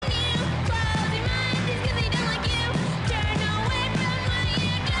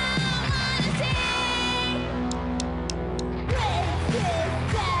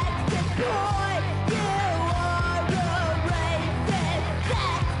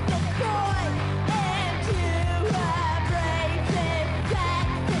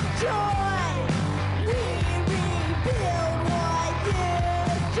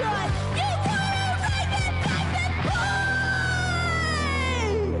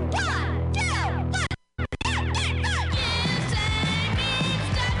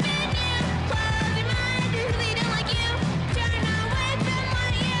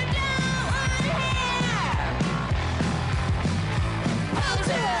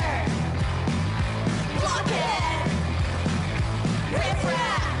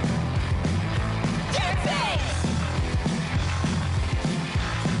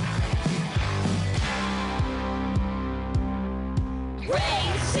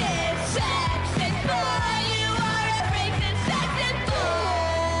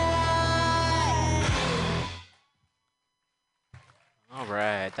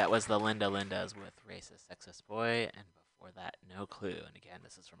That was the Linda Lindas with Racist Sexist Boy, and before that, No Clue. And again,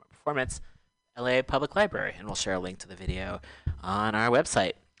 this is from a performance, LA Public Library, and we'll share a link to the video on our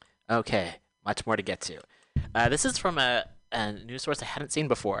website. Okay, much more to get to. This is from a news source I hadn't seen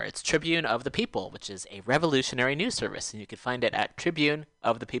before. It's Tribune of the People, which is a revolutionary news service, and you can find it at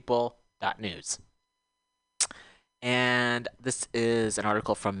tribuneofthepeople.news. And this is an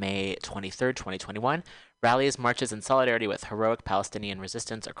article from May 23rd, 2021. Rallies, marches, and solidarity with heroic Palestinian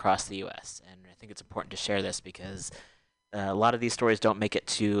resistance across the U.S. And I think it's important to share this because a lot of these stories don't make it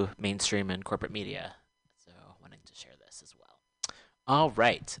to mainstream and corporate media. So wanting to share this as well. All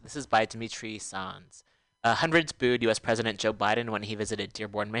right. This is by Dimitri Sanz. Hundreds booed U.S. President Joe Biden when he visited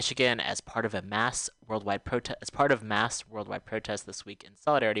Dearborn, Michigan, as part of mass worldwide protests this week in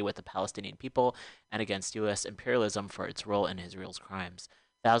solidarity with the Palestinian people and against U.S. imperialism for its role in Israel's crimes.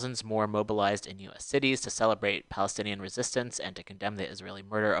 Thousands more mobilized in U.S. cities to celebrate Palestinian resistance and to condemn the Israeli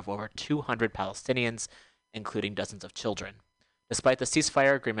murder of over 200 Palestinians, including dozens of children. Despite the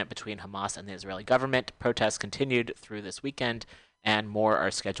ceasefire agreement between Hamas and the Israeli government, protests continued through this weekend, and more are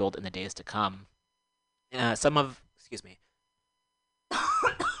scheduled in the days to come. Some of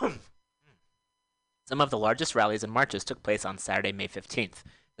the largest rallies and marches took place on Saturday, May 15th,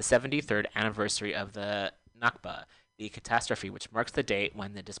 the 73rd anniversary of the Nakba, the catastrophe which marks the date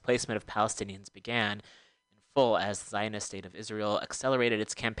when the displacement of Palestinians began in full as the Zionist State of Israel accelerated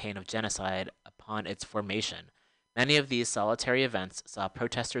its campaign of genocide upon its formation. Many of these solitary events saw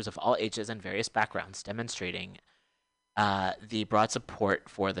protesters of all ages and various backgrounds demonstrating the broad support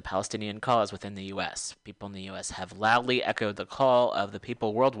for the Palestinian cause within the U.S. People in the U.S. have loudly echoed the call of the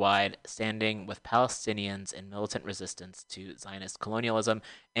people worldwide standing with Palestinians in militant resistance to Zionist colonialism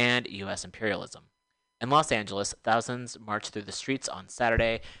and U.S. imperialism. In Los Angeles, thousands marched through the streets on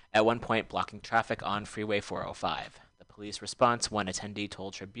Saturday, at one point blocking traffic on Freeway 405. The police response, one attendee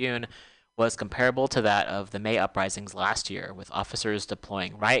told Tribune, was comparable to that of the May uprisings last year, with officers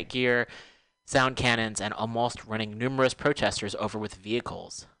deploying riot gear, sound cannons, and almost running numerous protesters over with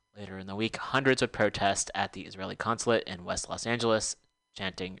vehicles. Later in the week, hundreds would protest at the Israeli consulate in West Los Angeles,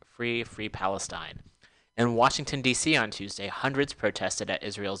 chanting, "Free, Free Palestine." In Washington, D.C. on Tuesday, hundreds protested at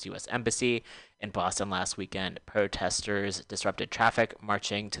Israel's U.S. Embassy. In Boston last weekend, protesters disrupted traffic,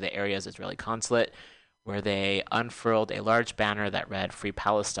 marching to the area's Israeli consulate, where they unfurled a large banner that read, "Free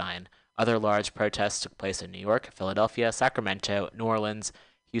Palestine." Other large protests took place in New York, Philadelphia, Sacramento, New Orleans,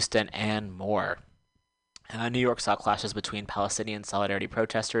 Houston, and more. New York saw clashes between Palestinian solidarity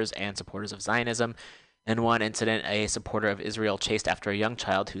protesters and supporters of Zionism. In one incident, a supporter of Israel chased after a young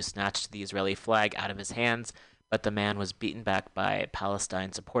child who snatched the Israeli flag out of his hands, but the man was beaten back by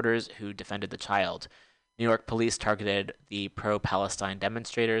Palestine supporters who defended the child. New York police targeted the pro-Palestine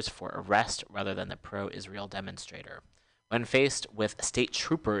demonstrators for arrest rather than the pro-Israel demonstrator. When faced with state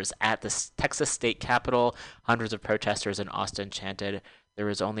troopers at the Texas state capitol, hundreds of protesters in Austin chanted, "There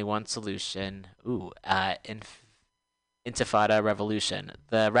is only one solution, Intifada revolution."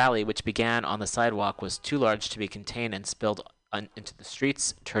 The rally, which began on the sidewalk, was too large to be contained and spilled into the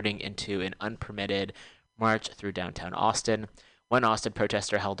streets, turning into an unpermitted march through downtown Austin. One Austin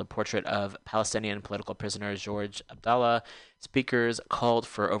protester held a portrait of Palestinian political prisoner George Abdallah. Speakers called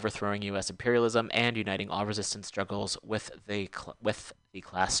for overthrowing U.S. imperialism and uniting all resistance struggles with the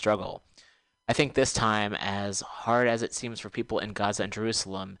class struggle. I think this time, as hard as it seems for people in Gaza and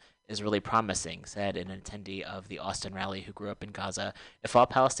Jerusalem, is really promising, said an attendee of the Austin rally who grew up in Gaza. If all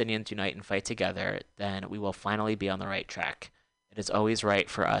Palestinians unite and fight together, then we will finally be on the right track. It is always right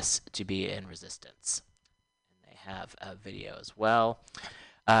for us to be in resistance. And they have a video as well.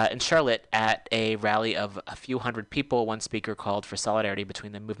 In Charlotte, at a rally of a few hundred people, one speaker called for solidarity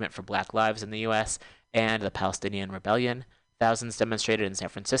between the movement for Black Lives in the U.S. and the Palestinian Rebellion. Thousands demonstrated in San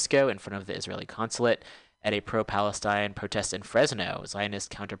Francisco in front of the Israeli consulate. At a pro-Palestine protest in Fresno,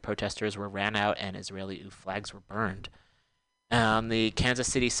 Zionist counter-protesters were ran out and Israeli flags were burned. The Kansas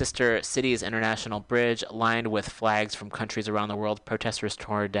City Sister Cities International Bridge, lined with flags from countries around the world, protesters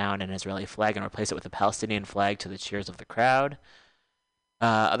tore down an Israeli flag and replaced it with a Palestinian flag to the cheers of the crowd.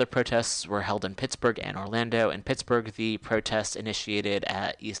 Other protests were held in Pittsburgh and Orlando. In Pittsburgh, the protests initiated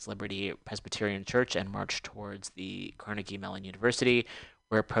at East Liberty Presbyterian Church and marched towards the Carnegie Mellon University,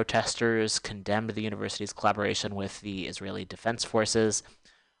 where protesters condemned the university's collaboration with the Israeli Defense Forces.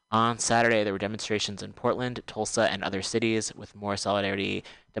 On Saturday, there were demonstrations in Portland, Tulsa, and other cities, with more solidarity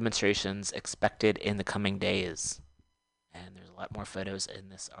demonstrations expected in the coming days. And there's a lot more photos in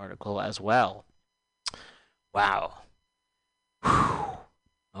this article as well. Wow. Whew.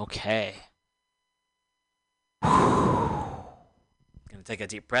 Okay. Gonna take a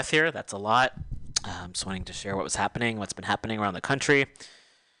deep breath here. That's a lot. Just wanting to share what was happening, what's been happening around the country.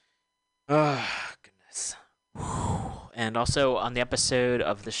 Oh, goodness. And also on the episode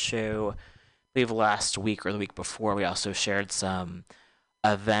of the show, I believe last week or the week before, we also shared some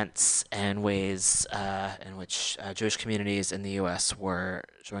events and ways in which Jewish communities in the U.S. were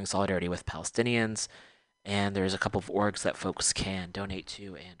showing solidarity with Palestinians. And there's a couple of orgs that folks can donate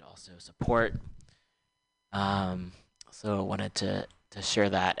to and also support. So I wanted to share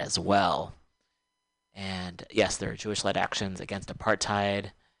that as well. And yes, there are Jewish-led actions against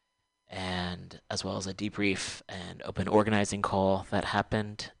apartheid, and as well as a debrief and open organizing call that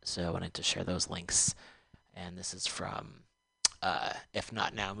happened. So I wanted to share those links. And this is from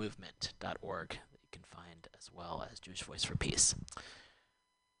ifnotnowmovement.org that you can find, as well as Jewish Voice for Peace.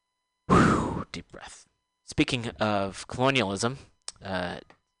 Whew, deep breath. Speaking of colonialism,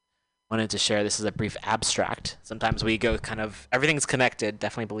 wanted to share, this is a brief abstract. Sometimes we go kind of, everything's connected,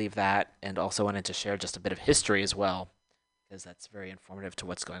 definitely believe that, and also wanted to share just a bit of history as well, because that's very informative to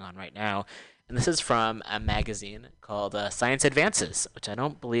what's going on right now. And this is from a magazine called Science Advances, which I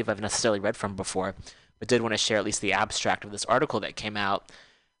don't believe I've necessarily read from before, but did want to share at least the abstract of this article that came out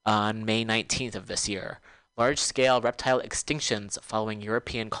on May 19th of this year. Large-scale reptile extinctions following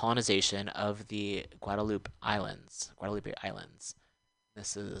European colonization of the Guadalupe Islands.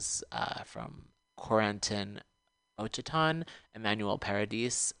 This is from Corentin Ochiton, Emmanuel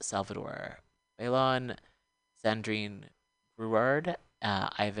Paradis, Salvador Balon, Sandrine Gruard,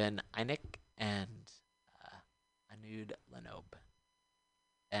 Ivan Einik, and Anud Lenoble,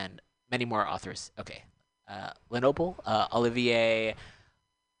 and many more authors. Okay. Lenoble, Olivier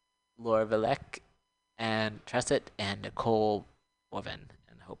Lorvelec, and Tresset, and Nicole Woven.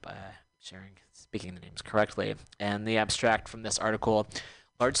 And I hope speaking the names correctly. And the abstract from this article: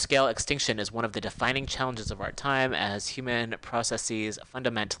 large-scale extinction is one of the defining challenges of our time as human processes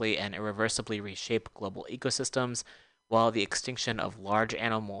fundamentally and irreversibly reshape global ecosystems. While the extinction of large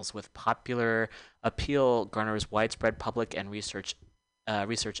animals with popular appeal garners widespread public and research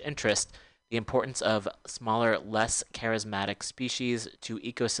interest, the importance of smaller, less charismatic species to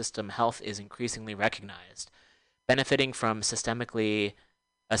ecosystem health is increasingly recognized. Benefiting from systematically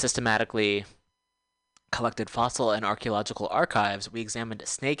collected fossil and archaeological archives, we examined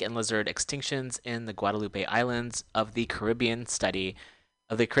snake and lizard extinctions in the Guadalupe Islands of the Caribbean.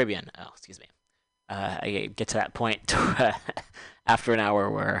 I get to that point after an hour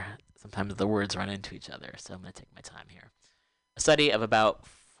where sometimes the words run into each other, so I'm going to take my time here. A study of about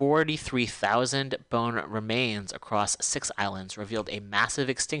 43,000 bone remains across 6 islands revealed a massive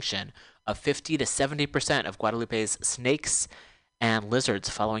extinction of 50 to 70% of Guadalupe's snakes and lizards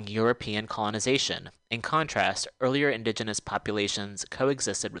following European colonization. In contrast, earlier indigenous populations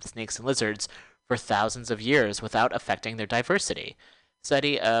coexisted with snakes and lizards for thousands of years without affecting their diversity.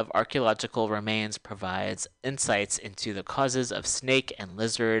 Study of archaeological remains provides insights into the causes of snake and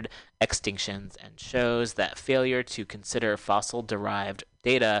lizard extinctions and shows that failure to consider fossil-derived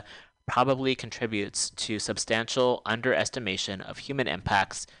data probably contributes to substantial underestimation of human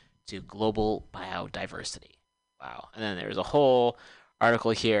impacts to global biodiversity. Wow. And then there's a whole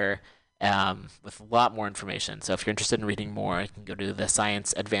article here with a lot more information. So if you're interested in reading more, you can go to the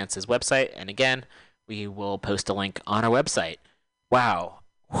Science Advances website. And again, we will post a link on our website. Wow.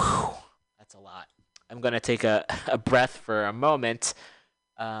 Whew. That's a lot. I'm going to take a breath for a moment.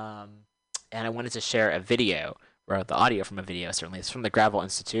 And I wanted to share a video, or the audio from a video, certainly. It's from the Gravel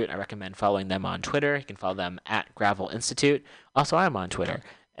Institute. I recommend following them on Twitter. You can follow them at Gravel Institute. Also, I'm on Twitter.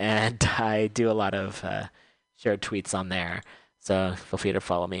 And I do a lot of shared tweets on there. So feel free to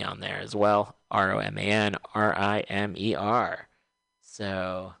follow me on there as well. ROMANRIMER.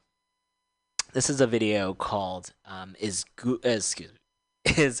 So this is a video called "Is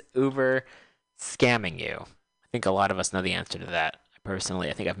Uber Scamming You?" I think a lot of us know the answer to that. Personally,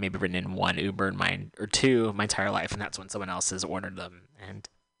 I think I've maybe ridden in one Uber in or two my entire life, and that's when someone else has ordered them, and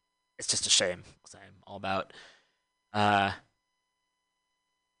it's just a shame. Because I'm all about,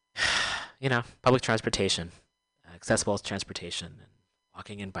 public transportation, accessible transportation, and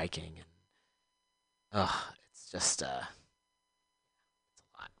walking and biking, and it's just it's a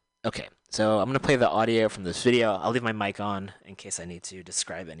lot. Okay, so I'm gonna play the audio from this video. I'll leave my mic on in case I need to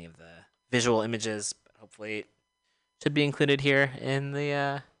describe any of the visual images, but hopefully it should be included here in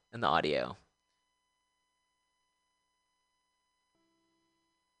the audio.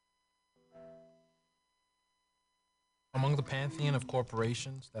 Among the pantheon of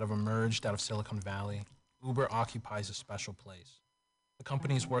corporations that have emerged out of Silicon Valley, Uber occupies a special place. The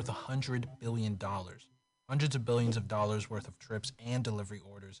company is worth $100 billion. Hundreds of billions of dollars worth of trips and delivery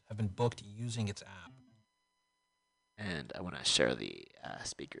orders have been booked using its app. And I want to share the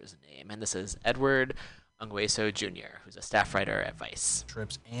speaker's name. And this is Edward Ungweso Jr., who's a staff writer at Vice.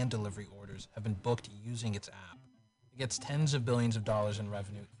 Trips and delivery orders have been booked using its app. It gets tens of billions of dollars in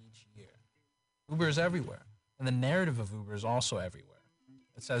revenue each year. Uber is everywhere, and the narrative of Uber is also everywhere.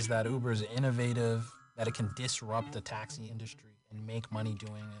 It says that Uber is innovative, that it can disrupt the taxi industry and make money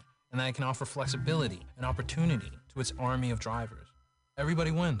doing it, and that it can offer flexibility and opportunity to its army of drivers.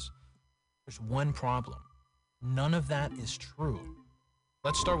 Everybody wins. There's one problem. None of that is true.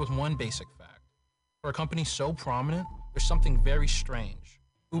 Let's start with one basic fact. For a company so prominent, there's something very strange.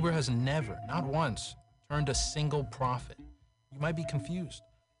 Uber has never, not once, turned a single profit. You might be confused.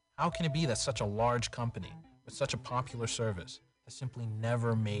 How can it be that such a large company with such a popular service has simply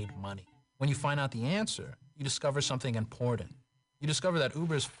never made money? When you find out the answer, you discover something important. You discover that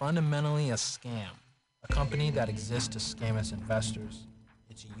Uber is fundamentally a scam, a company that exists to scam its investors,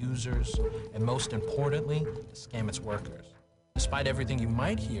 its users, and most importantly, to scam its workers. Despite everything you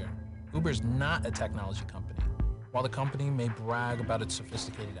might hear, Uber is not a technology company. While the company may brag about its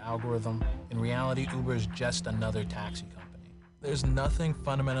sophisticated algorithm, in reality, Uber is just another taxi company. There's nothing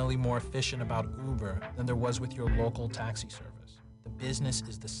fundamentally more efficient about Uber than there was with your local taxi service. The business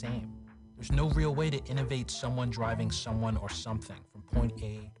is the same. There's no real way to innovate someone driving someone or something from point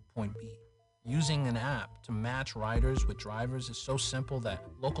A to point B. Using an app to match riders with drivers is so simple that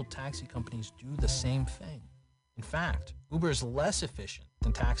local taxi companies do the same thing. In fact, Uber is less efficient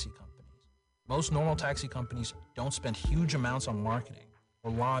than taxi companies. Most normal taxi companies don't spend huge amounts on marketing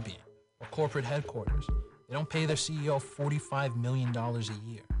or lobbying or corporate headquarters. They don't pay their CEO $45 million a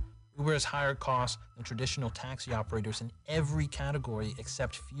year. Uber has higher costs than traditional taxi operators in every category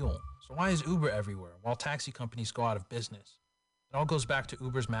except fuel. So why is Uber everywhere while taxi companies go out of business? It all goes back to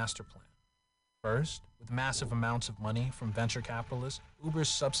Uber's master plan. First, with massive amounts of money from venture capitalists, Uber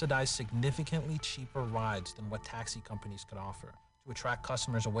subsidized significantly cheaper rides than what taxi companies could offer to attract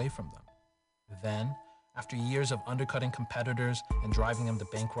customers away from them. Then, after years of undercutting competitors and driving them to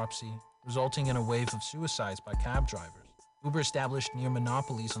bankruptcy, resulting in a wave of suicides by cab drivers, Uber established near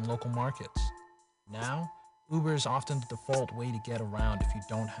monopolies in local markets. Now, Uber is often the default way to get around if you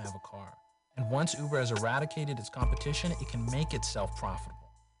don't have a car. And once Uber has eradicated its competition, it can make itself profitable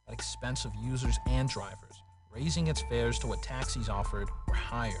at expense of users and drivers, raising its fares to what taxis offered or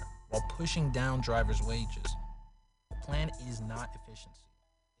higher, while pushing down drivers' wages. The plan is not efficiency,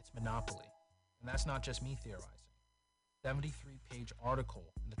 it's monopoly. And that's not just me theorizing. A 73-page article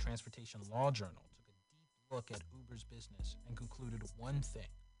in the Transportation Law Journal took a deep look at Uber's business and concluded one thing.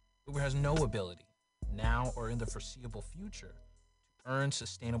 Uber has no ability, now or in the foreseeable future, to earn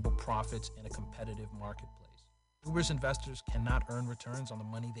sustainable profits in a competitive marketplace. Uber's investors cannot earn returns on the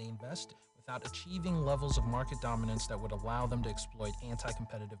money they invested without achieving levels of market dominance that would allow them to exploit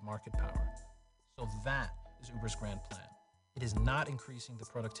anti-competitive market power. So that is Uber's grand plan. It is not increasing the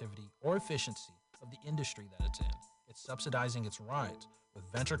productivity or efficiency of the industry that it's in. It's subsidizing its rides with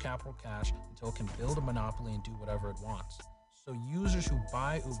venture capital cash until it can build a monopoly and do whatever it wants. So users who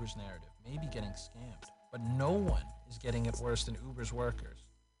buy Uber's narrative may be getting scammed, but no one is getting it worse than Uber's workers.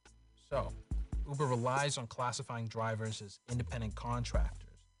 So, Uber relies on classifying drivers as independent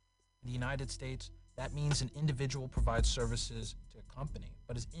contractors. In the United States, that means an individual provides services to a company,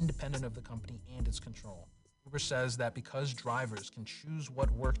 but is independent of the company and its control. Uber says that because drivers can choose what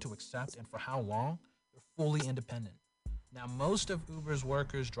work to accept and for how long, they're fully independent. Now, most of Uber's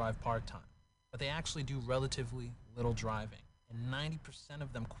workers drive part-time, but they actually do relatively little driving, and 90%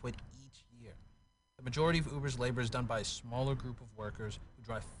 of them quit each year. The majority of Uber's labor is done by a smaller group of workers who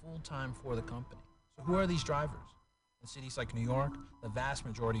drive full-time for the company. So who are these drivers? In cities like New York, the vast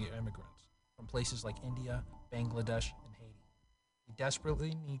majority are immigrants from places like India, Bangladesh, and Haiti. They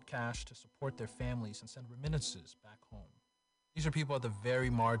desperately need cash to support their families and send remittances back home. These are people at the very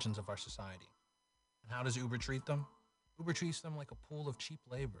margins of our society. And how does Uber treat them? Uber treats them like a pool of cheap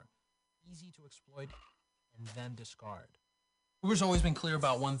labor, easy to exploit and then discard. Uber's always been clear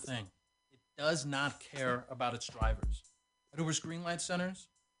about one thing. It does not care about its drivers. At Uber's green light centers,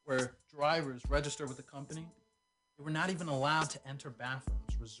 where drivers register with the company, they were not even allowed to enter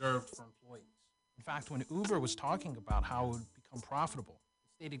bathrooms reserved for employees. In fact, when Uber was talking about how it would become profitable,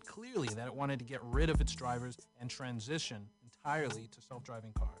 it stated clearly that it wanted to get rid of its drivers and transition entirely to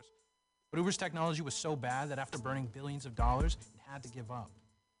self-driving cars. But Uber's technology was so bad that after burning billions of dollars, it had to give up.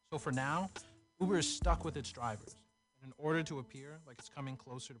 So for now, Uber is stuck with its drivers. And in order to appear like it's coming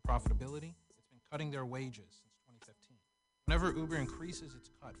closer to profitability, it's been cutting their wages since 2015. Whenever Uber increases its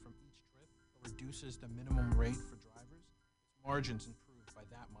cut from each trip or reduces the minimum rate for drivers, its margins improve by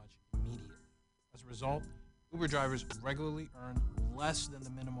that much immediately. As a result, Uber drivers regularly earn less than the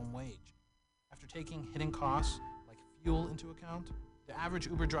minimum wage. After taking hidden costs like fuel into account, The average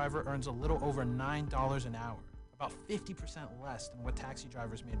Uber driver earns a little over $9 an hour, about 50% less than what taxi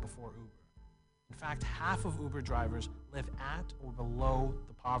drivers made before Uber. In fact, half of Uber drivers live at or below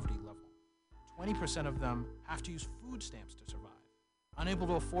the poverty level. 20% of them have to use food stamps to survive. Unable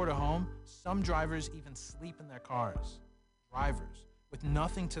to afford a home, some drivers even sleep in their cars. Drivers with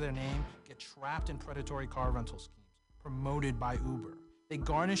nothing to their name get trapped in predatory car rental schemes promoted by Uber. They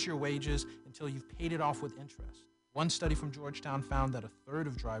garnish your wages until you've paid it off with interest. One study from Georgetown found that a third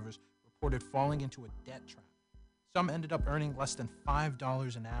of drivers reported falling into a debt trap. Some ended up earning less than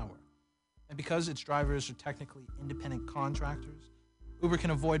 $5 an hour. And because its drivers are technically independent contractors, Uber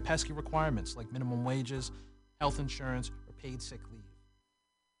can avoid pesky requirements like minimum wages, health insurance, or paid sick leave.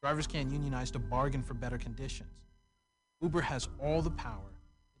 Drivers can't unionize to bargain for better conditions. Uber has all the power,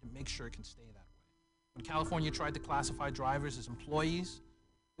 and it makes sure it can stay that way. When California tried to classify drivers as employees,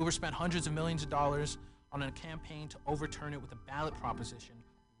 Uber spent hundreds of millions of dollars on a campaign to overturn it with a ballot proposition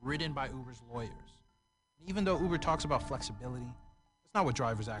written by Uber's lawyers. And even though Uber talks about flexibility, that's not what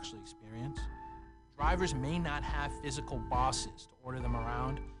drivers actually experience. Drivers may not have physical bosses to order them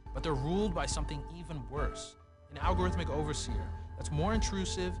around, but they're ruled by something even worse, an algorithmic overseer that's more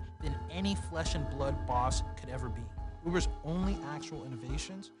intrusive than any flesh and blood boss could ever be. Uber's only actual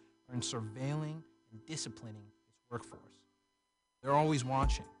innovations are in surveilling and disciplining its workforce. They're always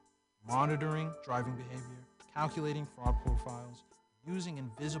watching, monitoring driving behavior, calculating fraud profiles, using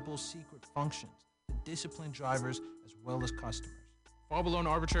invisible secret functions to discipline drivers as well as customers. Fall below an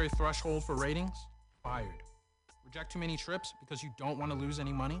arbitrary threshold for ratings? Fired. Reject too many trips because you don't want to lose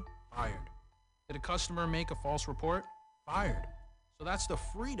any money? Fired. Did a customer make a false report? Fired. So that's the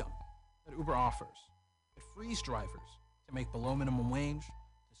freedom that Uber offers. It frees drivers to make below minimum wage,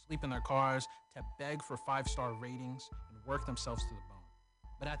 to sleep in their cars, to beg for 5-star ratings, and work themselves to the bone.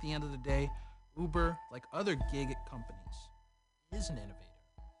 But at the end of the day, Uber, like other gig companies, is an innovator.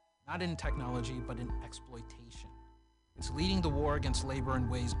 Not in technology, but in exploitation. It's leading the war against labor in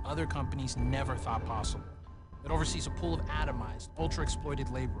ways other companies never thought possible. It oversees a pool of atomized, ultra-exploited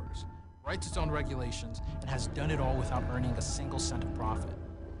laborers, writes its own regulations, and has done it all without earning a single cent of profit.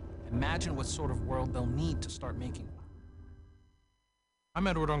 Imagine what sort of world they'll need to start making one. I'm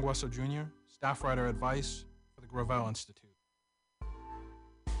Edward Ongweso Jr., staff writer at Vice for the Gravel Institute.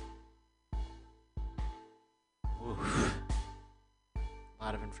 Oof. A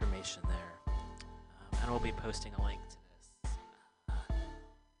lot of information there. And we'll be posting a link to this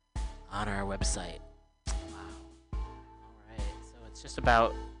on our website. Wow. Alright, so it's just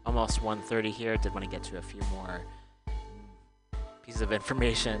about almost 1:30 here. Did want to get to a few more pieces of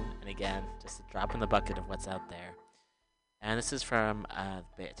information. And again, just a drop in the bucket of what's out there. And this is from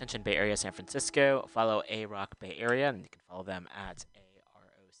Attention Bay Area, San Francisco. Follow A-Rock Bay Area, and you can follow them at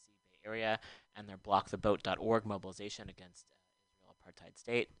AROC Bay Area, and their blocktheboat.org mobilization against Israel apartheid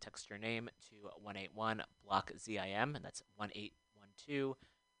state. Text your name to 181-BLOCK-ZIM, and that's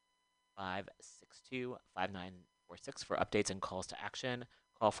 1-812-562-5946 for updates and calls to action.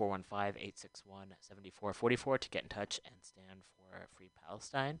 Call 415-861-7444 to get in touch and stand for Free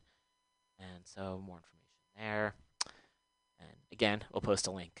Palestine. And so more information there. And again, we'll post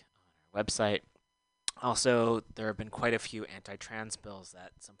a link on our website. Also, there have been quite a few anti-trans bills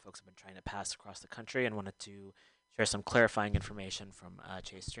that some folks have been trying to pass across the country, and wanted to share some clarifying information from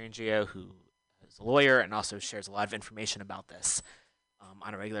Chase Strangio, who is a lawyer and also shares a lot of information about this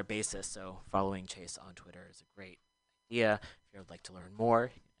on a regular basis. So following Chase on Twitter is a great idea. If you would like to learn more,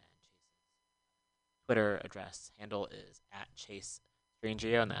 and Chase's Twitter address handle is at Chase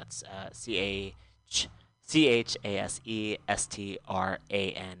Strangio, and that's ChaseStrangio.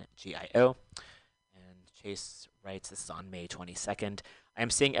 And Chase writes, this is on May 22nd. I am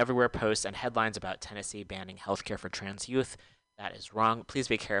seeing everywhere posts and headlines about Tennessee banning healthcare for trans youth. That is wrong. Please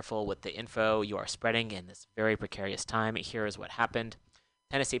be careful with the info you are spreading in this very precarious time. Here is what happened.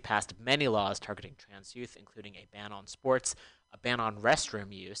 Tennessee passed many laws targeting trans youth, including a ban on sports, a ban on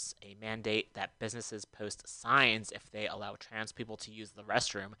restroom use, a mandate that businesses post signs if they allow trans people to use the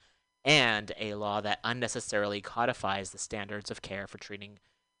restroom, and a law that unnecessarily codifies the standards of care for treating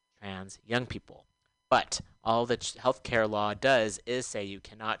trans young people. But all the healthcare law does is say you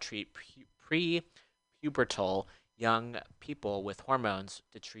cannot treat pre-pubertal young people with hormones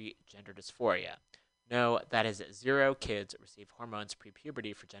to treat gender dysphoria. No, that is 0 kids receive hormones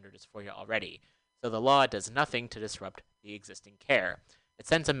pre-puberty for gender dysphoria already. So the law does nothing to disrupt the existing care. It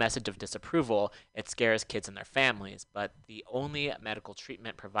sends a message of disapproval, it scares kids and their families, but the only medical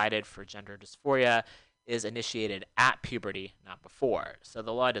treatment provided for gender dysphoria is initiated at puberty, not before. So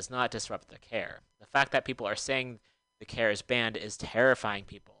the law does not disrupt the care. The fact that people are saying the care is banned is terrifying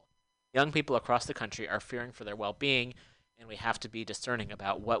people. Young people across the country are fearing for their well-being and we have to be discerning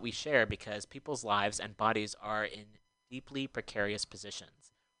about what we share because people's lives and bodies are in deeply precarious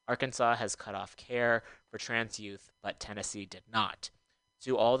positions. Arkansas has cut off care for trans youth, but Tennessee did not.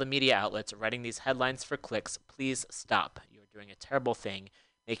 To all the media outlets writing these headlines for clicks, please stop. You are doing a terrible thing,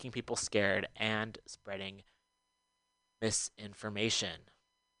 making people scared and spreading misinformation.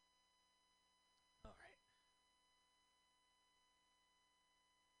 All right.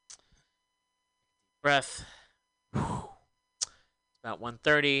 Breath. It's about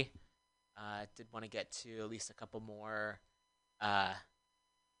 1:30. Did want to get to at least a couple more uh,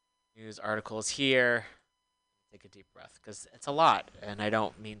 news articles here. Take a deep breath because it's a lot, and I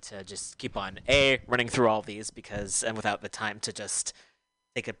don't mean to just keep on running through all these and without the time to just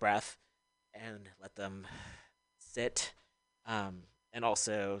take a breath and let them sit. And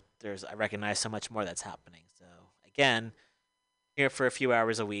also, I recognize so much more that's happening. So again, here for a few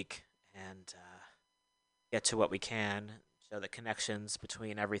hours a week and get to what we can, show the connections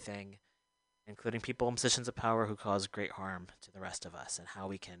between everything, including people in positions of power who cause great harm to the rest of us, and how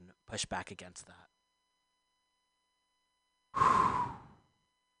we can push back against that.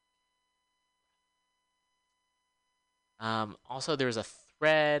 Also, there's a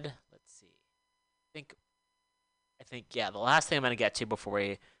thread. Let's see. Yeah. The last thing I'm gonna get to before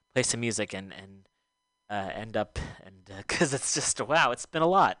we play some music and end up and because it's just wow, it's been a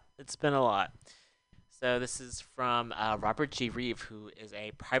lot. It's been a lot. So this is from Robert G. Reeve, who is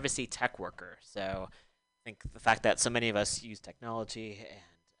a privacy tech worker. So I think the fact that so many of us use technology,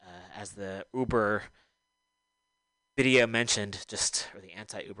 and as the Uber video mentioned, or the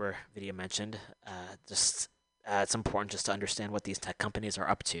anti-Uber video mentioned, it's important just to understand what these tech companies are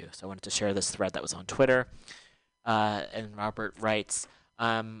up to. So I wanted to share this thread that was on Twitter. And Robert writes,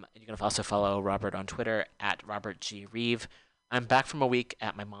 you can also follow Robert on Twitter at Robert G. Reeve. I'm back from a week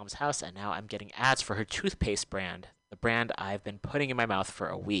at my mom's house, and now I'm getting ads for her toothpaste brand, the brand I've been putting in my mouth for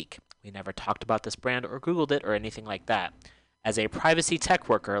a week. We never talked about this brand or Googled it or anything like that. As a privacy tech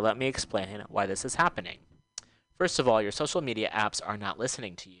worker, let me explain why this is happening. First of all, your social media apps are not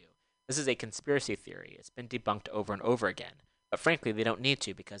listening to you. This is a conspiracy theory. It's been debunked over and over again. But frankly, they don't need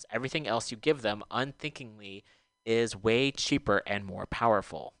to because everything else you give them unthinkingly is way cheaper and more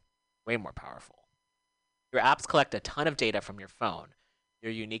powerful. Way more powerful. Your apps collect a ton of data from your phone,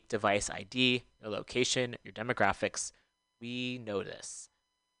 your unique device ID, your location, your demographics. We know this.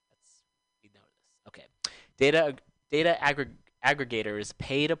 We know this. Okay. Data aggregators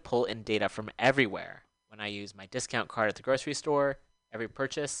pay to pull in data from everywhere. When I use my discount card at the grocery store, every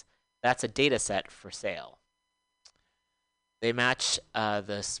purchase, that's a data set for sale. They match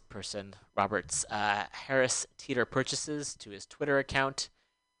this person, Robert's Harris Teeter purchases to his Twitter account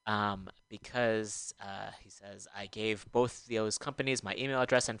because he says, I gave both those companies my email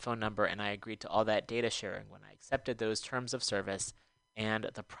address and phone number, and I agreed to all that data sharing when I accepted those terms of service and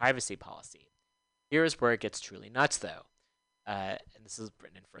the privacy policy. Here's where it gets truly nuts, though. And this is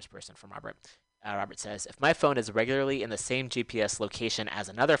written in first person from Robert. Robert says, if my phone is regularly in the same GPS location as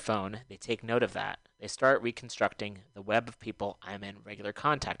another phone, they take note of that. They start reconstructing the web of people I'm in regular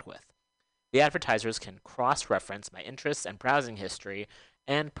contact with. The advertisers can cross-reference my interests and browsing history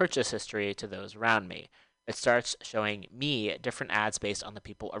and purchase history to those around me. It starts showing me different ads based on the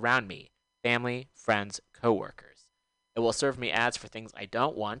people around me, family, friends, coworkers. It will serve me ads for things I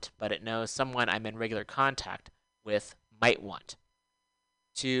don't want, but it knows someone I'm in regular contact with might want.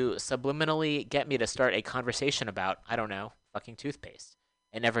 To subliminally get me to start a conversation about, I don't know, fucking toothpaste.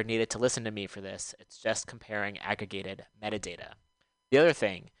 It never needed to listen to me for this. It's just comparing aggregated metadata. The other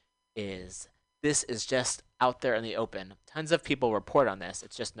thing is, this is just out there in the open. Tons of people report on this.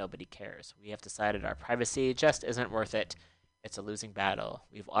 It's just nobody cares. We have decided our privacy just isn't worth it. It's a losing battle.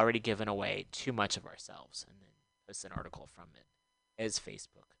 We've already given away too much of ourselves. And then posts an article from it. Is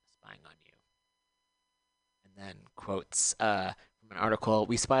Facebook spying on you? And then quotes from an article,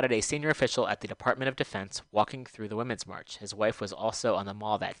 we spotted a senior official at the Department of Defense walking through the Women's March. His wife was also on the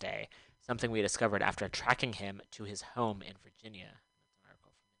mall that day, something we discovered after tracking him to his home in Virginia. That's an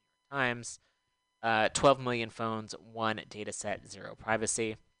article from the New York Times. 12 million phones, 1 data set, 0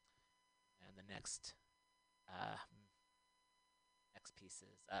 privacy. And the next piece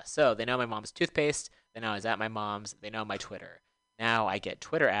is, so they know my mom's toothpaste. They know I was at my mom's. They know my Twitter. Now I get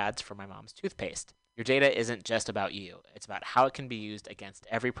Twitter ads for my mom's toothpaste. Your data isn't just about you. It's about how it can be used against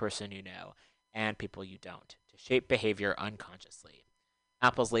every person you know and people you don't to shape behavior unconsciously.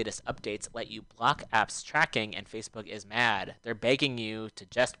 Apple's latest updates let you block apps tracking, and Facebook is mad. They're begging you to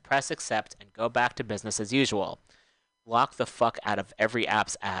just press accept and go back to business as usual. Block the fuck out of every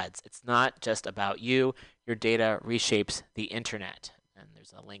app's ads. It's not just about you. Your data reshapes the internet. And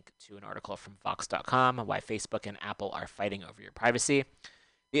there's a link to an article from Vox.com, Why Facebook and Apple Are Fighting Over Your Privacy.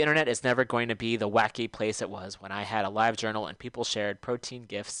 The internet is never going to be the wacky place it was when I had a live journal and people shared protein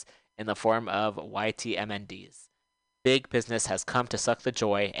gifts in the form of YTMNDs. Big business has come to suck the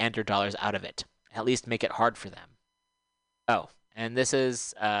joy and your dollars out of it. At least make it hard for them. Oh, and this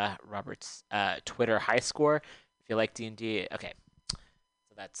is Robert's Twitter high score. If you like D&D, okay. So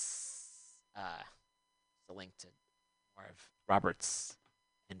that's the link to more of Robert's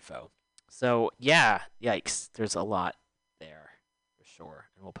info. So yeah, yikes. There's a lot there for sure,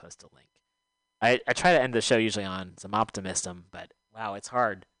 and we'll post a link. I try to end the show usually on some optimism, but wow, it's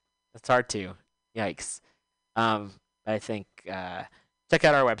hard. It's hard to. Yikes. I think check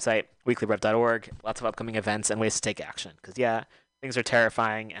out our website, weeklyrev.org. Lots of upcoming events and ways to take action. Because, yeah, things are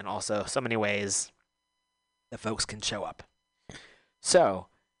terrifying and also so many ways that folks can show up. So,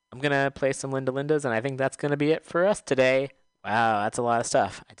 I'm going to play some Linda Lindas, and I think that's going to be it for us today. Wow, that's a lot of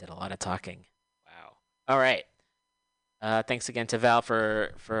stuff. I did a lot of talking. Wow. All right. Thanks again to Val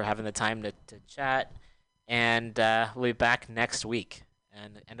for having the time to chat. And we'll be back next week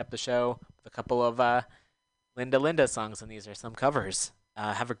and end up the show with a couple of Linda Linda songs, and these are some covers.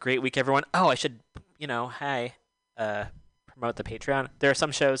 Have a great week, everyone. Oh, I should, promote the Patreon. There are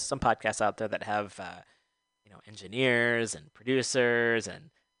some shows, some podcasts out there that have, engineers and producers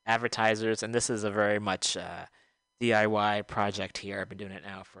and advertisers, and this is a very much DIY project here. I've been doing it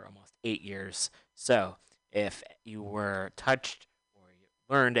now for almost 8 years. So if you were touched or you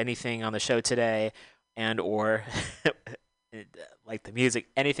learned anything on the show today and or like the music,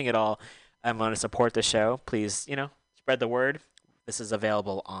 anything at all, I'm going to support the show. Please, spread the word. This is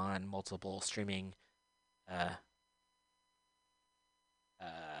available on multiple streaming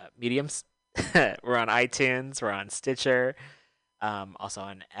mediums. We're on iTunes. We're on Stitcher. Also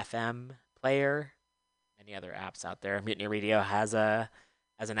on FM Player. Many other apps out there. Mutiny Radio has an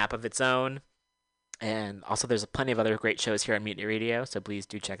app of its own. And also there's plenty of other great shows here on Mutiny Radio, so please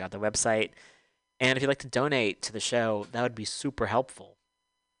do check out the website. And if you'd like to donate to the show, that would be super helpful.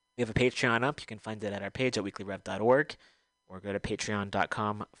 We have a Patreon up. You can find it at our page at weeklyrev.org or go to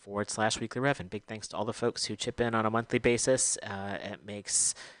patreon.com/weeklyrev. And big thanks to all the folks who chip in on a monthly basis. It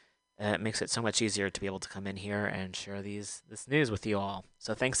makes it so much easier to be able to come in here and share this news with you all.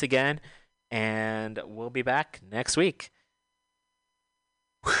 So thanks again, and we'll be back next week.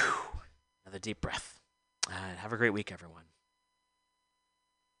 Whew. Another deep breath. Have a great week, everyone.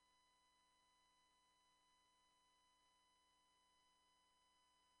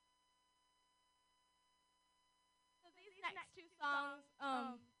 Next two songs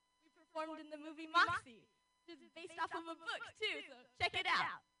we performed in the movie Moxie, which is based off of a book too, so check it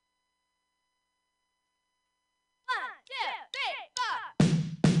out. 1, 2, 3, 4.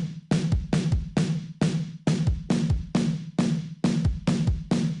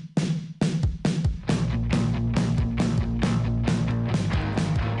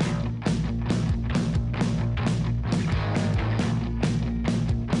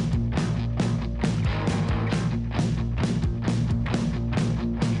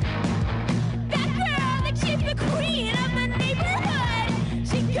 That girl, she's the queen of the neighborhood.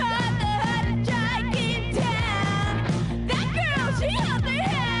 She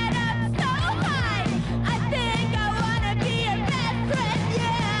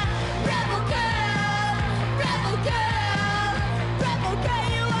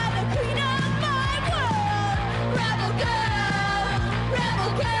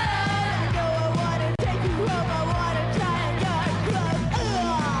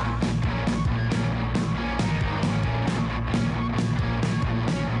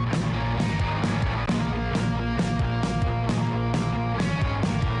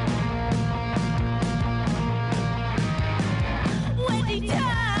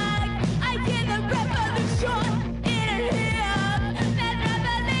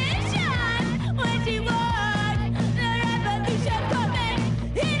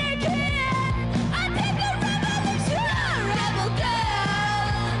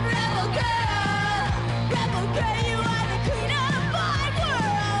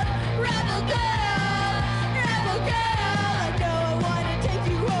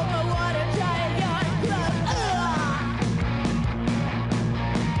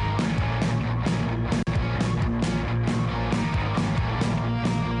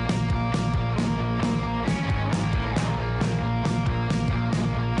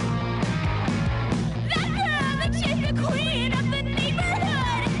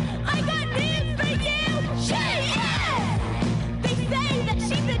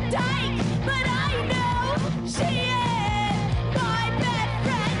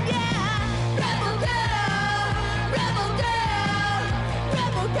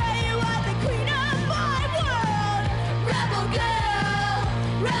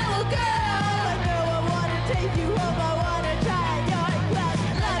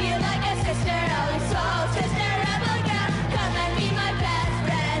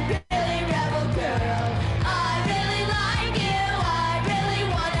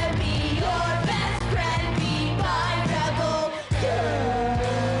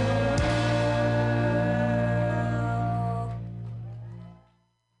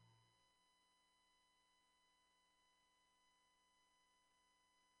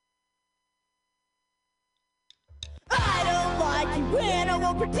when I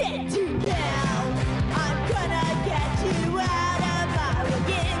won't pretend to now. I'm gonna get you out of I will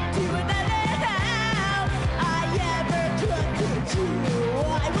get to another how I ever trusted you.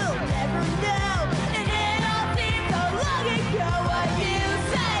 I will never know, and it all seems so long ago. What you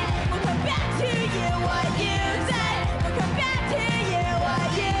say will come back to you. What you say will come back to you. What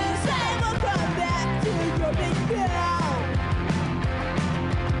you say will come back to your big mouth.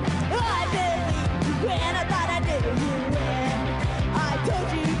 I believed you when I thought I knew you when I told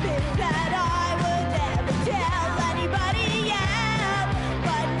you things that I would never tell anybody else.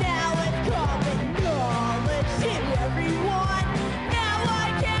 But now it's common knowledge to everyone. Now I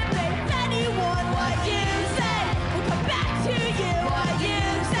can't face anyone. What you say will come back to you. What you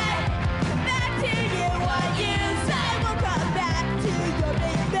say will come back to you. What you say will come back to your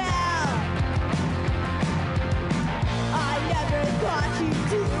big mouth. I never thought you'd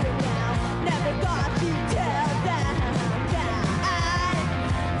do it now. Never thought you'd tell them that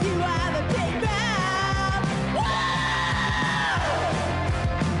you have a big mouth.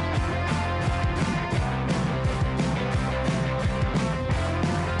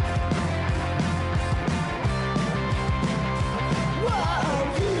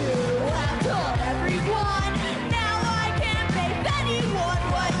 Whoa, you have told everyone. Now I can't face anyone.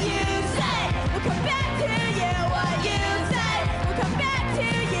 What you say will come back to you. What you say will come back to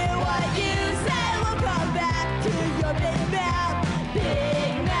you. What you say will come back to your big mouth.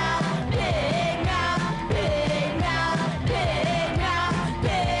 Big mouth, big mouth, big mouth, big mouth,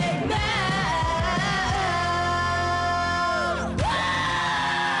 big mouth.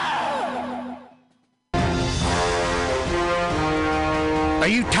 Are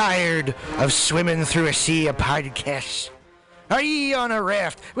you tired of swimming through a sea of podcasts? Are ye on a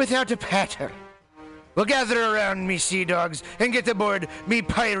raft without a paddle? Well, gather around me, sea dogs, and get aboard me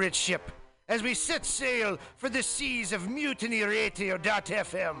pirate ship as we set sail for the seas of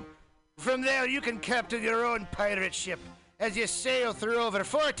MutinyRadio.fm. From there, you can captain your own pirate ship as you sail through over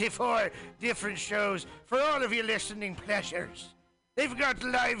 44 different shows for all of your listening pleasures. They've got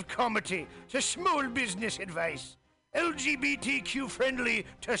live comedy to small business advice, LGBTQ friendly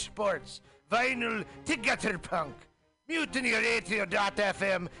to sports, vinyl to gutter punk.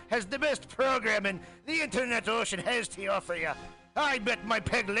 MutinyRadio.fm has the best programming the internet ocean has to offer you. I bet my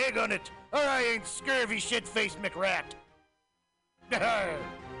peg leg on it, or I ain't scurvy shit-faced McRat.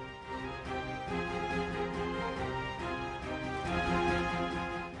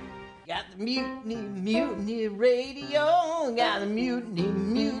 Got the mutiny radio. Got the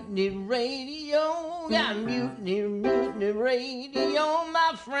mutiny radio. Got mutiny radio,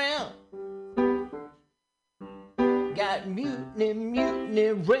 my friend. Got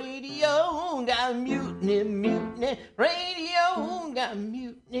mutiny radio. Got mutiny radio. Got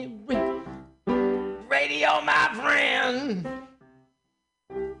mutiny radio, my friend.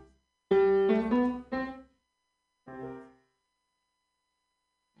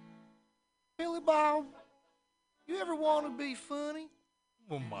 Billy Bob, you ever want to be funny?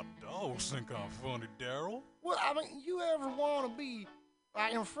 Well, my dogs think I'm funny, Daryl. Well, I mean, you ever want to be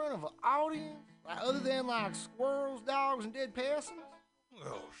like in front of an audience, like other than like squirrels, dogs, and dead persons?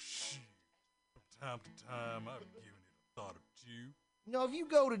 Oh, shit. From time to time, I've given it a thought or two. You know, if you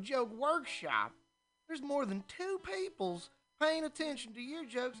go to Joke Workshop, there's more than 2 peoples paying attention to your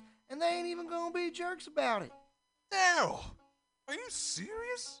jokes, and they ain't even gonna be jerks about it. Daryl, are you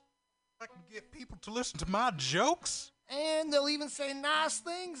serious? I can get people to listen to my jokes? And they'll even say nice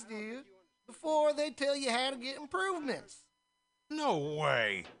things to you before they tell you how to get improvements. No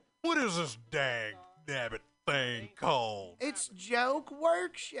way. What is this dag-nabbit thing called? It's Joke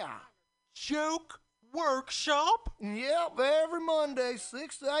Workshop. Joke Workshop? Yep, every Monday,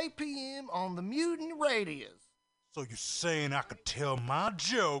 6 to 8 p.m. on the Mutiny Radios. So you're saying I could tell my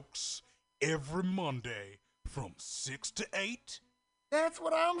jokes every Monday from 6 to 8? That's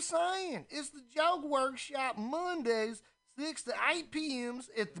what I'm saying. It's the Joke Workshop Mondays, 6 to 8 p.m.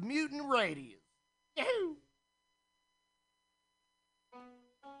 at the Mutiny Radios. Yahoo!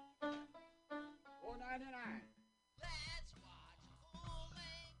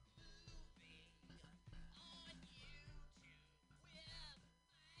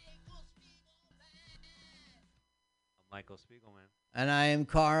 Michael Spiegelman. And I am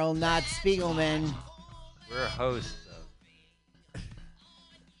Carl, not Spiegelman. We're hosts of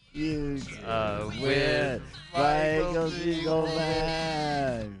You with Michael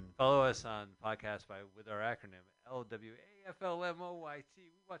Spiegelman. Follow us on podcast with our acronym LWAFLMOYT.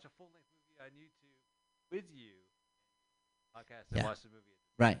 We watch a full-length movie on YouTube with you. Podcast and watch the movie at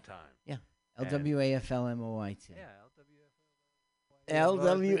the same time. Yeah. LWAFLMOYT. Yeah,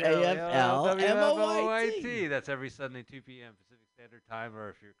 LWAFLMOYT. That's every Sunday, 2 p.m. Pacific Standard Time, or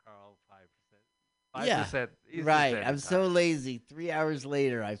if you're Carl, 5%. 5% Yeah, Eastern right. Standard I'm so Time. lazy. 3 hours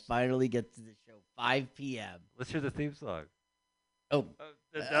later, I finally get to the show. 5 p.m. Let's hear the theme song. Oh,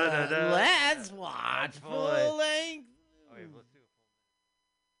 let's watch full length. Oh, wait, let's do a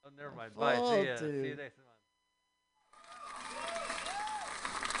full. Oh, never mind. Bye. See ya. See you next month.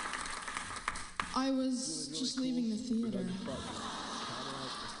 I was just leaving the theater.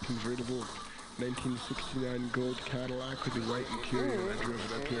 Convertible 1969 gold Cadillac with the white interior. I drove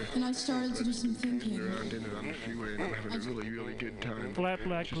it up here. And I started to do some thinking. Around in it on the freeway, and I'm having a really, really good time. Flat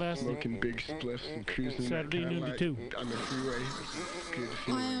black Just plastic. smoking big spliffs and cruising Saturday that noon to Cadillac 2. on the freeway. It's good I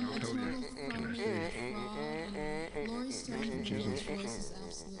feeling, am I'll a tell total you. fraud. Can I say? Laurie Stone's voice is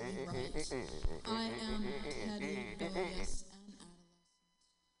absolutely right. I am petty, rebellious, and adolescent.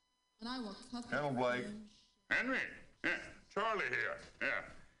 And I will cut the Colonel Blake. fringe. Henry, yeah, Charlie here. Yeah,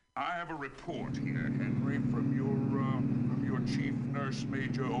 I have a report here, Henry, from your chief nurse,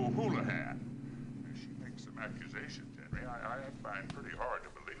 Major O'Houlihan. She makes some accusations, Henry. I find pretty hard to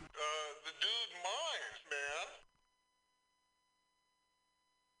believe. The dude minds, man.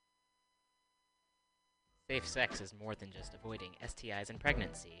 Safe sex is more than just avoiding STIs and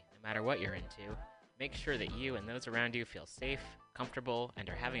pregnancy. No matter what you're into, make sure that you and those around you feel safe, comfortable, and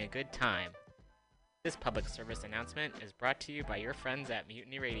are having a good time. This public service announcement is brought to you by your friends at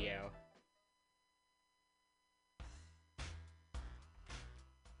Mutiny Radio.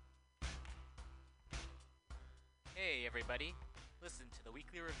 Hey everybody, listen to the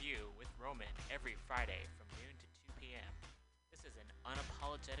weekly review with Roman every Friday from noon to 2 p.m. This is an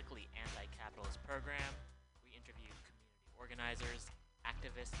unapologetically anti-capitalist program. We interview community organizers,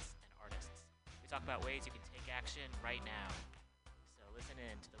 activists, and artists. We talk about ways you can take action right now. So listen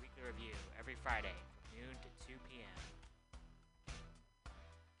in to the weekly review every Friday from noon to 2 p.m.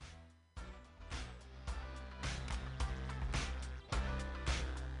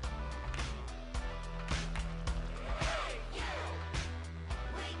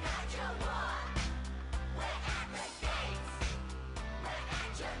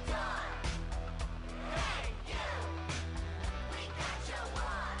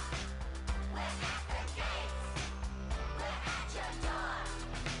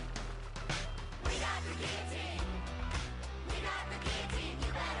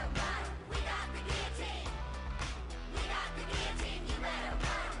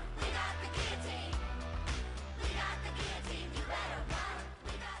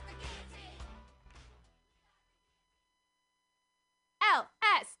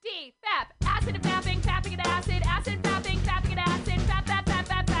 LSD, FAP, acid and fapping, fapping and acid, acid and fapping, fapping and acid, fap, fap, fap,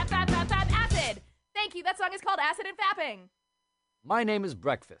 fap, fap, fap, fap, fap, acid. Thank you, that song is called Acid and Fapping. My name is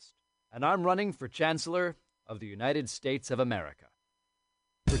Breakfast, and I'm running for Chancellor of the United States of America.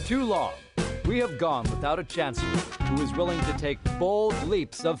 For too long, we have gone without a Chancellor who is willing to take bold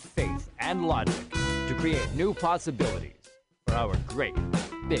leaps of faith and logic to create new possibilities for our great,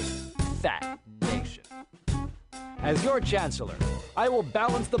 big, fat nation. As your Chancellor, I will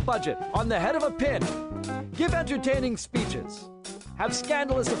balance the budget on the head of a pin, give entertaining speeches, have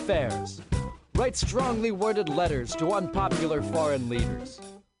scandalous affairs, write strongly worded letters to unpopular foreign leaders,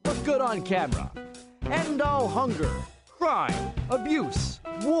 look good on camera, end all hunger, crime, abuse,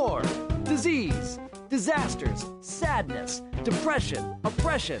 war, disease, disasters, sadness, depression,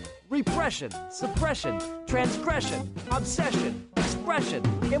 oppression, repression, suppression, transgression, obsession, expression,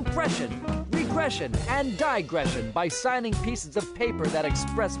 impression, regression, and digression by signing pieces of paper that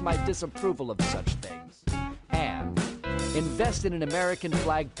express my disapproval of such things. And invest in an American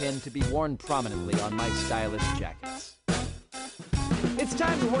flag pin to be worn prominently on my stylish jackets. It's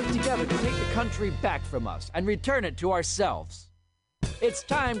time to work together to take the country back from us and return it to ourselves. It's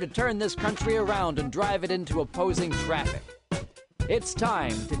time to turn this country around and drive it into opposing traffic. It's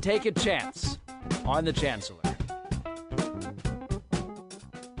time to take a chance on the Chancellor.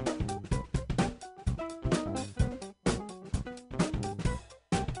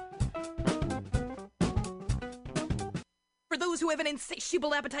 For those who have an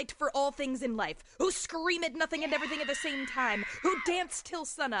insatiable appetite for all things in life, who scream at nothing and everything at the same time, who dance till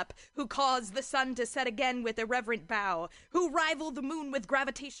sunup, who cause the sun to set again with irreverent bow, who rival the moon with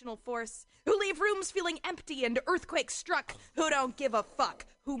gravitational force, who leave rooms feeling empty and earthquake struck, who don't give a fuck,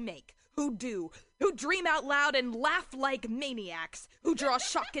 who make, who do, who dream out loud and laugh like maniacs, who draw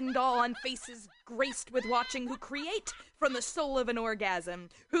shock and awe on faces graced with watching, who create from the soul of an orgasm,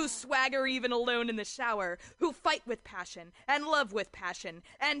 who swagger even alone in the shower, who fight with passion, and love with passion,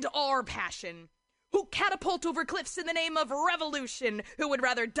 and are passion, who catapult over cliffs in the name of revolution, who would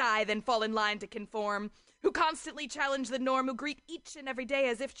rather die than fall in line to conform, who constantly challenge the norm, who greet each and every day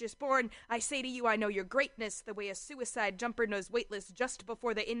as if just born. I say to you, I know your greatness, the way a suicide jumper knows weightless just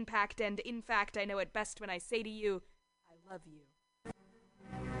before the impact, and in fact, I know it best when I say to you, I love you.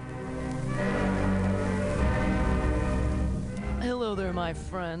 Hello there, my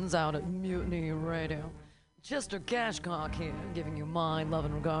friends out at Mutiny Radio. Chester Cashcock here, giving you my love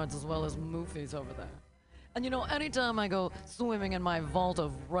and regards as well as Moofy's over there. And you know, anytime I go swimming in my vault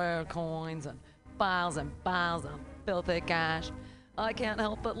of rare coins and piles of filthy cash, I can't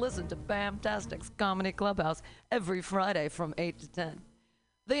help but listen to Bamtastic's Comedy Clubhouse every Friday from 8 to 10.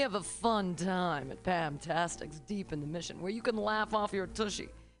 They have a fun time at Bamtastic's Deep in the Mission, where you can laugh off your tushy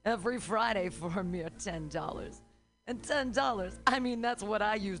every Friday for a mere $10. And $10, I mean, that's what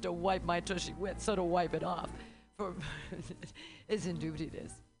I use to wipe my tushy with, so to wipe it off. For it's indeed it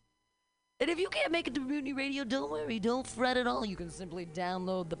is. And if you can't make it to Mutiny Radio, don't worry, don't fret at all. You can simply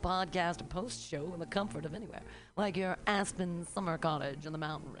download the podcast and post-show in the comfort of anywhere, like your Aspen summer cottage on the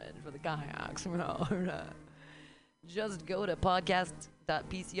mountain ridge for the kayaks. Just go to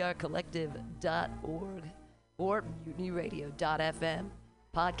podcast.pcrcollective.org or mutinyradio.fm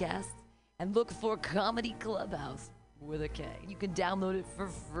podcasts and look for Comedy Clubhouse with a K. You can download it for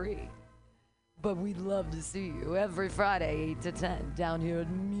free. But we'd love to see you every Friday, 8 to 10, down here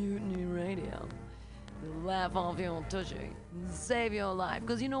at Mutiny Radio. Laugh off your tushy and save your life,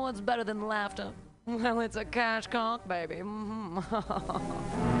 because you know what's better than laughter? Well, it's a cash cock, baby.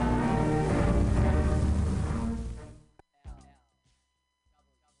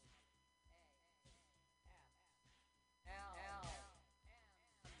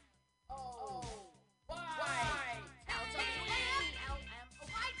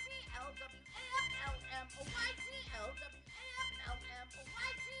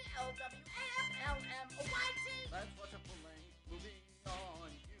 Let's watch a full-length movie on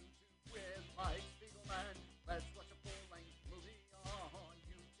YouTube with Mike Spiegelman. Let's watch a full-length movie on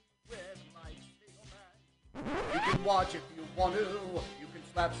YouTube with Mike Spiegelman. You can watch if you want to. You can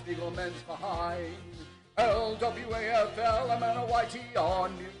slap Spiegelman's behind. LWAFLMNOYT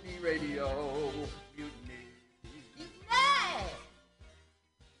on Mutiny Radio. Mutiny. Mutiny!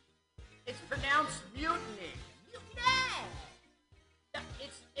 It's pronounced mutiny. Mutiny!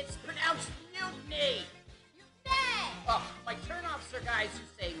 It's pronounced mutiny. Oh, my turn-offs are guys who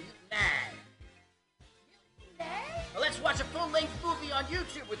say mutiny. Mutiny? Well, let's watch a full-length movie on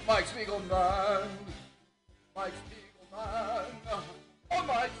YouTube with Mike Spiegelman. Mike Spiegelman. Oh,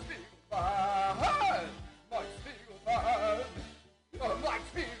 Mike Spiegelman. Mike Spiegelman. Oh, Mike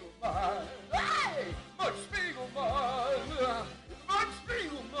Spiegelman. Hey! Mike Spiegelman. Mike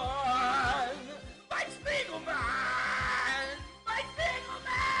Spiegelman. Mike Spiegelman. Mike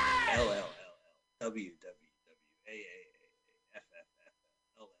Spiegelman. LLWWAAFFFLL.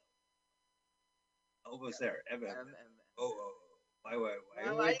 Almost there.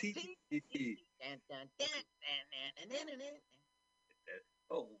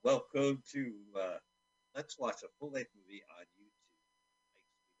 Oh, welcome to Let's Watch a Full-Length Movie on YouTube. Mike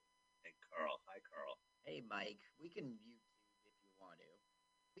Spiegelman and Carl. Hi, Carl. Hey, Mike, we can YouTube if you want to.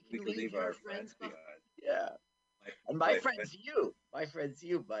 We can leave our friends behind. Yeah. And my friend's you. My friend's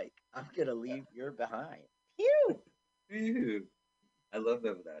you, Mike. I'm going to leave your behind. Phew! Phew. I love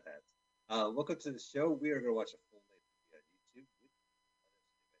them without hats. Welcome to the show. We are going to watch a full-length movie on YouTube. You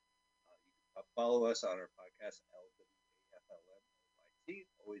can follow us on our podcast, LWAFLMOYT.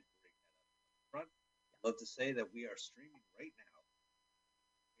 Always bring that up front. Love to say that we are streaming right now.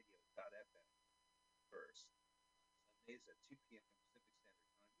 Radio.fm first. Sundays at 2 p.m. Pacific Standard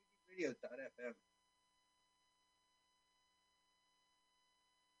Time. Radio.fm.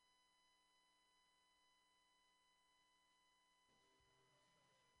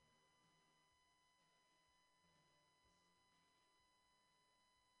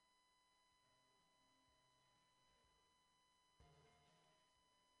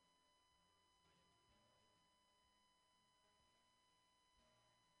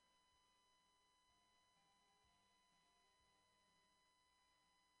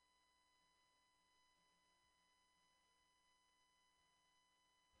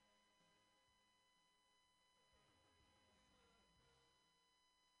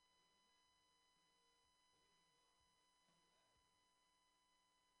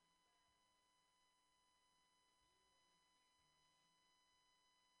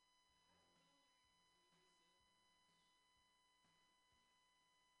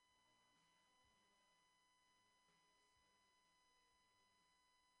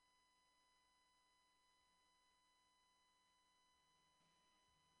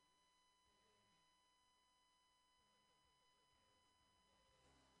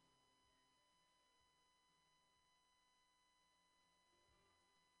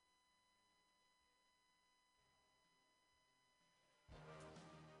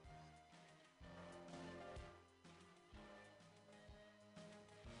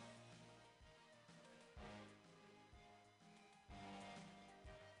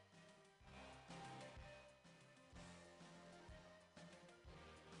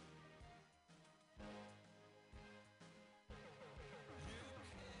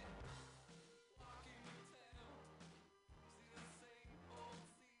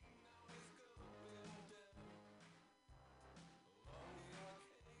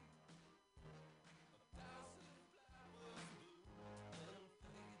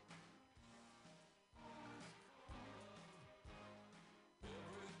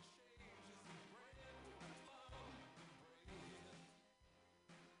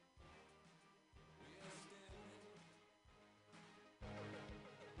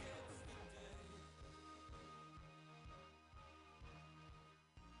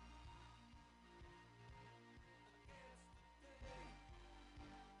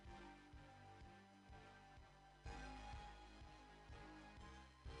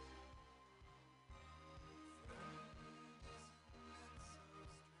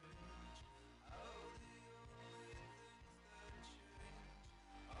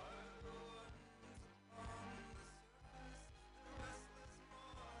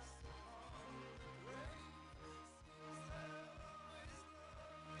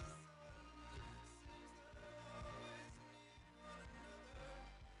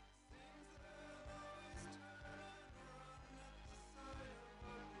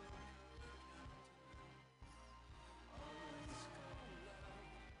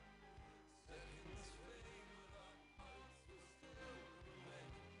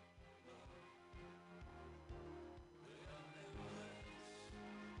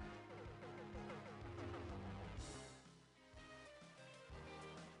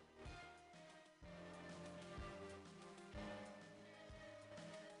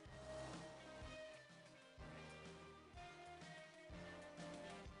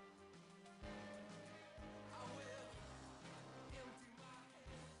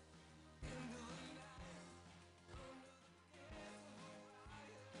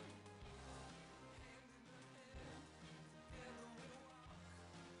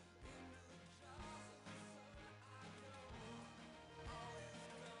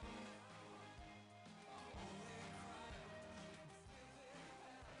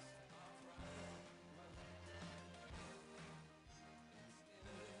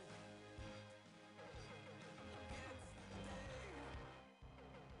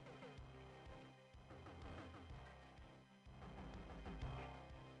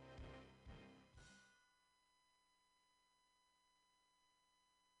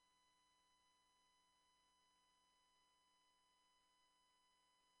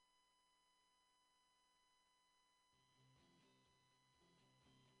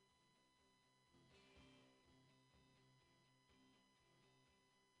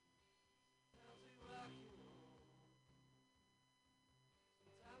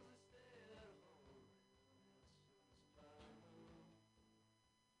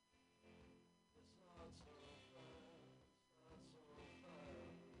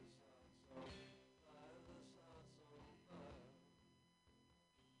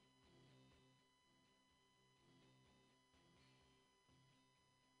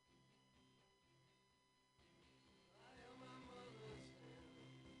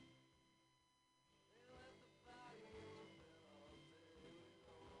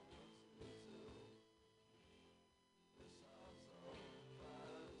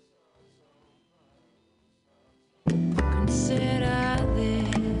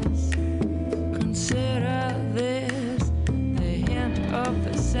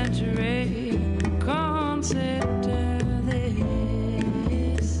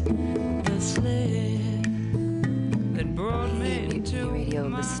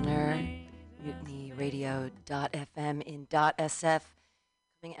 listener. MutinyRadio.fm in .sf,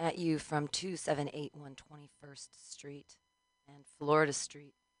 coming at you from 2781 21st Street and Florida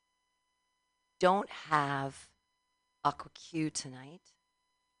Street. Don't have Aqua Q tonight.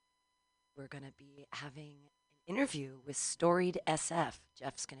 We're going to be having an interview with Storied SF.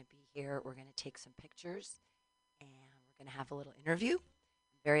 Jeff's going to be here. We're going to take some pictures, and we're going to have a little interview.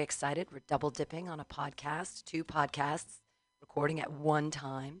 I'm very excited. We're double dipping on a podcast, 2 podcasts, recording at one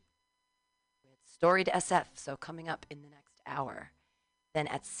time. Storied SF, so coming up in the next hour. Then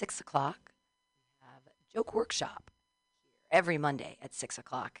at 6 o'clock, we have Joke Workshop here every Monday at 6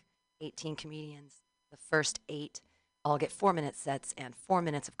 o'clock. 18 comedians. The first 8 all get 4-minute sets and 4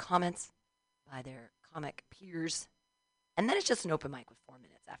 minutes of comments by their comic peers. And then it's just an open mic with 4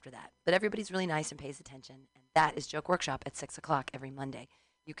 minutes after that. But everybody's really nice and pays attention. And that is Joke Workshop at 6 o'clock every Monday.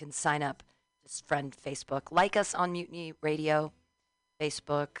 You can sign up, just friend Facebook, like us on Mutiny Radio.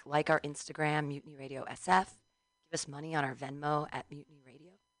 Facebook, like our Instagram, Mutiny Radio SF. Give us money on our Venmo at Mutiny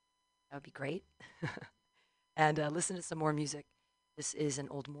Radio. That would be great. And listen to some more music. This is an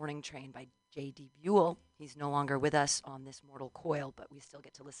old Morning Train by J.D. Buell. He's no longer with us on this mortal coil, but we still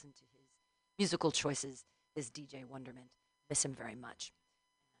get to listen to his musical choices, his DJ wonderment. Miss him very much.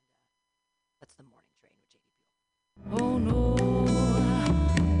 And that's the Morning Train with J.D. Oh no,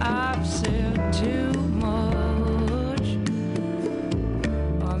 I've said too much.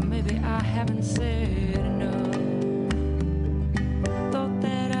 Maybe I haven't said enough. Thought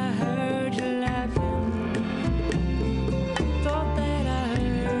that I heard you laughing. Thought that I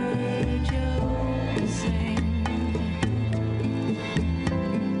heard you sing.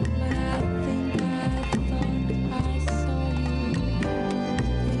 But I think I thought I saw you.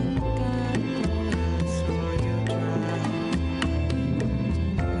 Think I saw you try.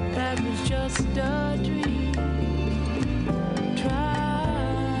 But that was just a dream.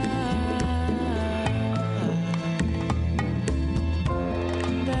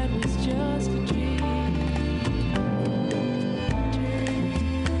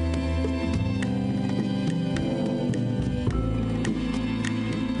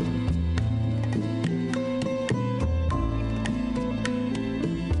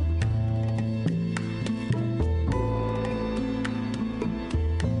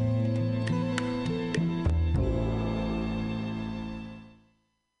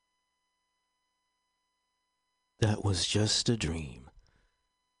 That was just a dream.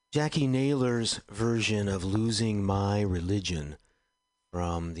 Jackie Naylor's version of Losing My Religion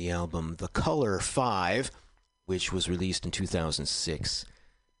from the album The Color 5, which was released in 2006.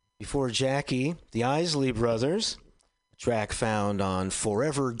 Before Jackie, the Isley Brothers, a track found on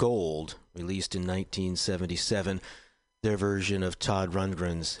Forever Gold, released in 1977, their version of Todd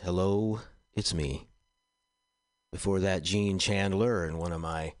Rundgren's Hello, It's Me. Before that, Gene Chandler and one of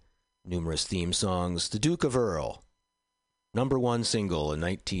my numerous theme songs, The Duke of Earl, #1 single in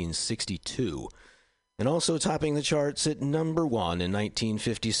 1962, and also topping the charts at #1 in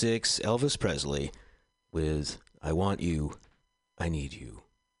 1956, Elvis Presley with I Want You, I Need You,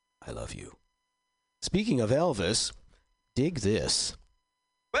 I Love You. Speaking of Elvis, dig this.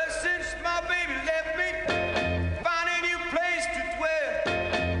 Well, since my baby left me, found a new place to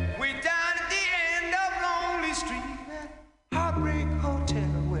dwell. Way down at the end of Lonely Street, Heartbreak Hotel,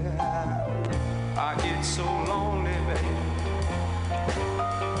 where I get so lonely, baby.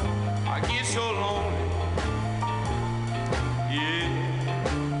 I get so lonely, yeah.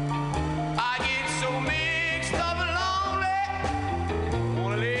 I get so mixed up and lonely,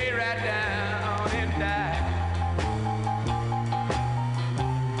 wanna lay right down and die.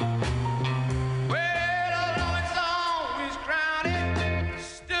 Well, although it's always crowded,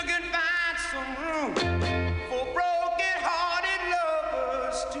 still can find some room for broken-hearted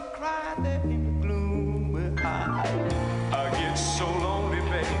lovers to cry there in the gloom. Well, I get so lonely,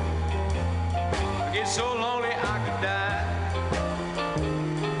 baby. I get so lonely I could die.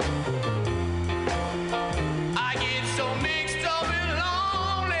 I get so mixed up and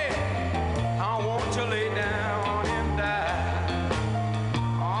lonely, I want to lay down and die.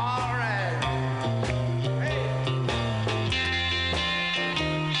 All right.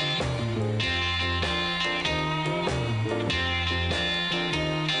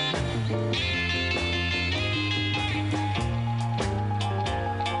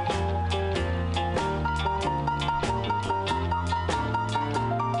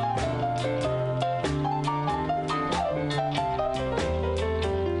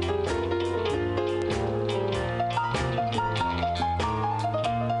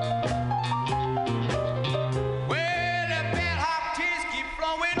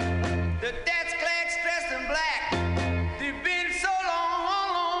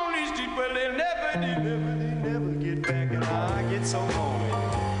 well, they never get back, and I get so lonely.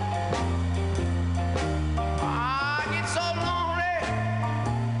 I get so lonely.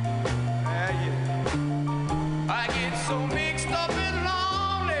 Yeah, yeah. I get so mixed up and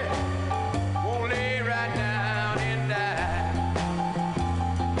lonely. Won't lay right down and die.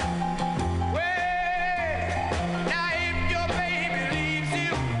 Well, now if your baby leaves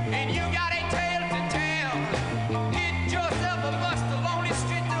you and you got a tale to tell, get yourself a bus to Lonely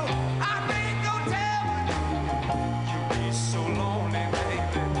Street to I ain't go tell. You'll be so lonely,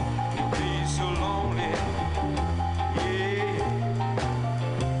 baby. You'll be so lonely. Yeah.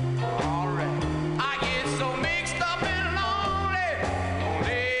 All right. I get so mixed up and lonely. Gonna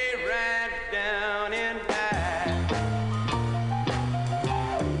lay right down and die.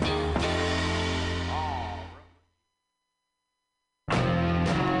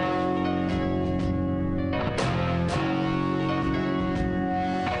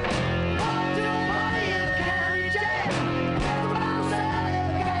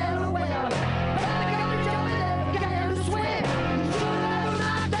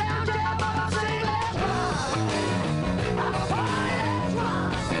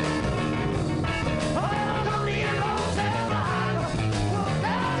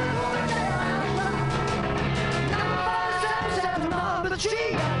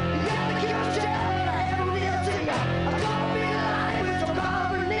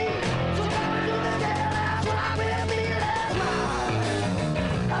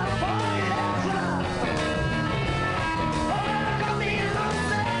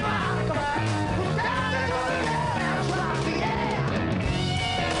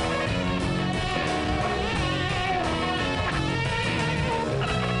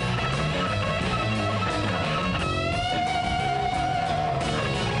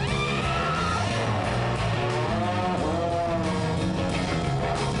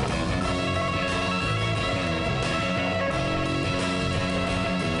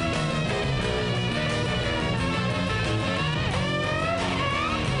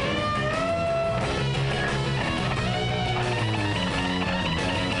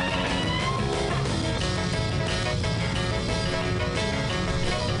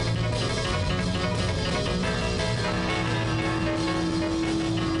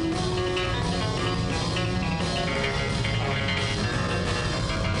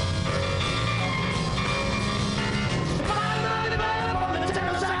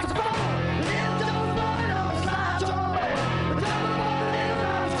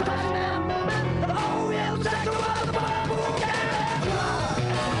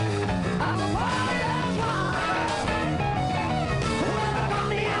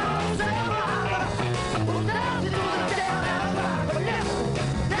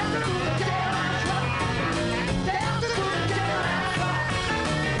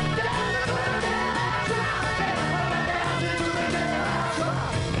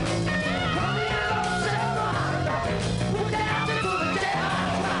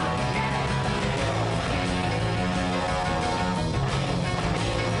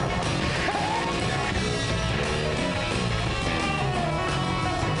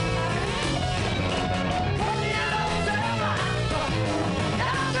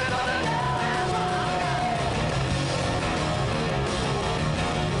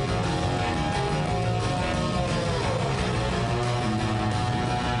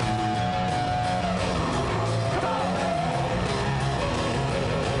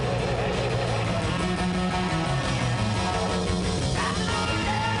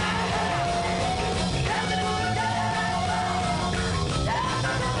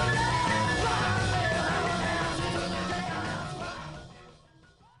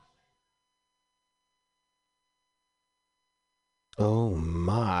 Oh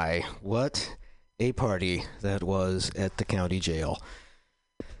my, what a party that was at the county jail.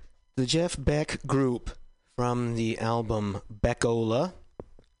 The Jeff Beck Group from the album Beckola,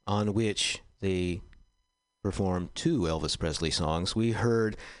 on which they performed 2 Elvis Presley songs. We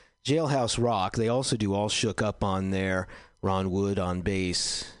heard Jailhouse Rock. They also do All Shook Up on there. Ron Wood on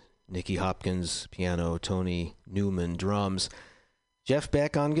bass, Nicky Hopkins piano, Tony Newman drums, Jeff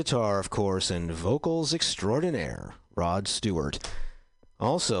Beck on guitar, of course, and vocals extraordinaire, Rod Stewart.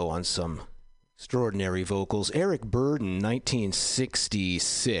 Also on some extraordinary vocals, Eric Burdon,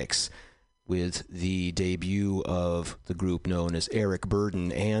 1966, with the debut of the group known as Eric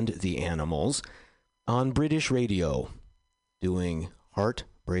Burdon and the Animals, on British radio, doing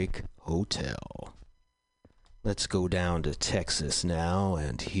Heartbreak Hotel. Let's go down to Texas now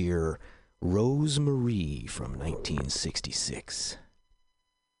and hear Rosemarie from 1966.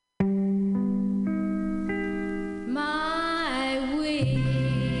 My wish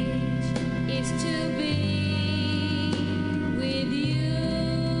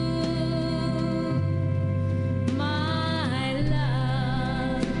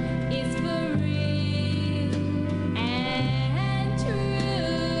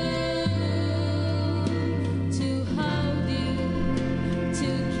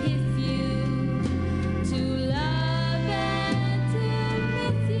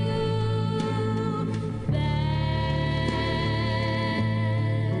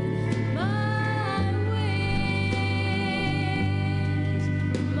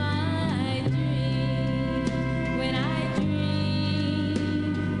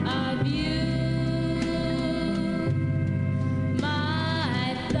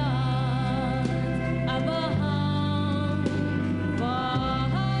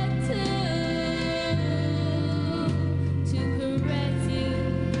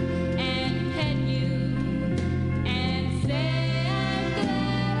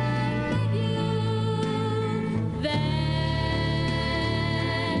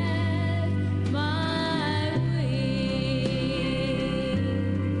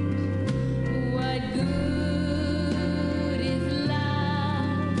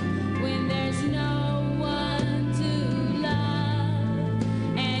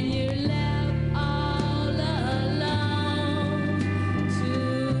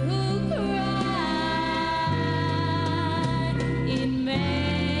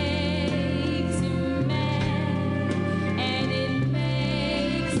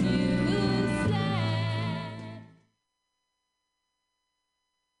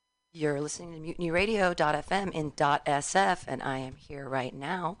You're listening to MutinyRadio.fm in .sf, and I am here right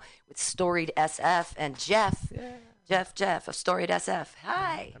now with Storied SF and Jeff. Jeff of Storied SF.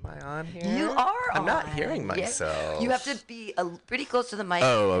 Hi. Am I on here? You are I'm on. not hearing Yeah. myself. You have to be pretty close to the mic.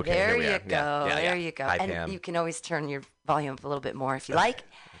 Oh, okay. There Here we you are. go. Yeah. There you go. Hi, and Pam. you can always turn your volume up a little bit more if you like.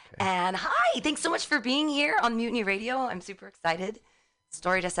 And hi, thanks so much for being here on Mutiny Radio. I'm super excited.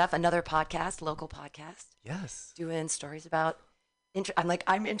 Storied SF, another podcast, local podcast. Yes. Doing stories about.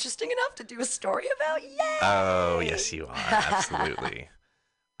 I'm interesting enough to do a story about. Yay! Oh, yes, you are. Absolutely.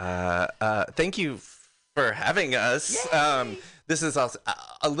 Thank you for having us. This is also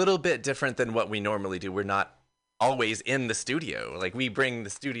a little bit different than what we normally do. We're not always in the studio. Like, we bring the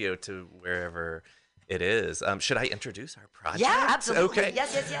studio to wherever it is. Should I introduce our project? Yeah, absolutely. Okay.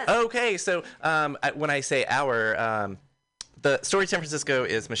 Yes. Okay, so when I say our, the Story San Francisco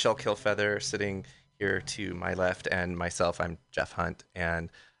is Michelle Kilfeather sitting here to my left, and myself, I'm Jeff Hunt,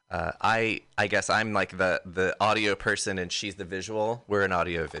 and I guess I'm like the audio person, and she's the visual. We're an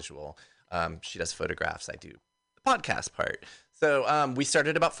audio visual. She does photographs. I do the podcast part. So we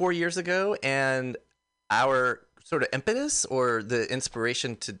started about 4 years ago, and our sort of impetus or the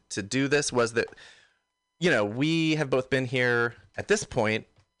inspiration to do this was that, we have both been here at this point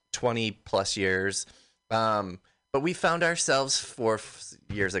 20 plus years, but we found ourselves 4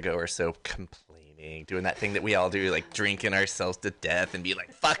 years ago or so complaining, doing that thing that we all do, like drinking ourselves to death and be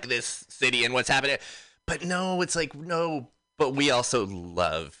like, fuck this city and what's happening. But no, it's like, no, but we also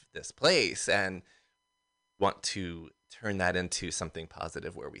love this place and want to turn that into something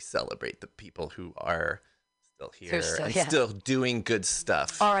positive where we celebrate the people who are still here and still doing good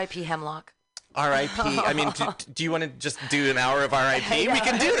stuff. R.I.P. Hemlock. R.I.P. I mean, do you want to just do an hour of R.I.P.? We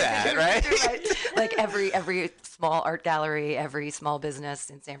can do that, right? Like every small art gallery, every small business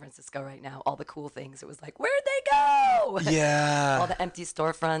in San Francisco right now, all the cool things. It was like, where'd they go? Yeah. All the empty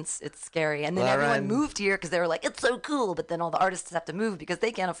storefronts. It's scary. And then everyone moved here because they were like, it's so cool. But then all the artists have to move because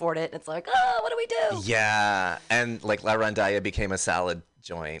they can't afford it. And it's like, oh, what do we do? Yeah. And like La Rondalla became a salad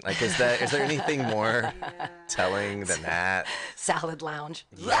joint. Like, is there anything more telling than that? Salad lounge.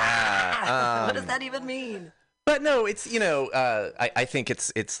 Yeah. What does that even mean? But no, it's I think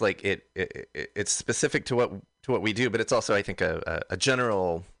it's like it's specific to what we do, but it's also, I think, a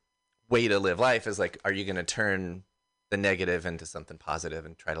general way to live life is like, are you going to turn the negative into something positive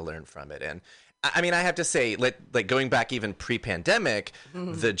and try to learn from it? And I mean, I have to say, like going back even pre-pandemic,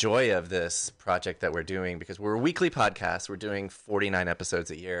 the joy of this project that we're doing, because we're a weekly podcast, we're doing 49 episodes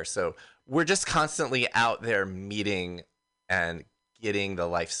a year, so we're just constantly out there meeting and getting the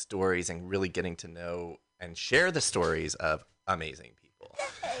life stories and really getting to know and share the stories of amazing people.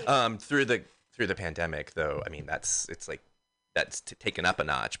 Through the pandemic, though, I mean, that's taken up a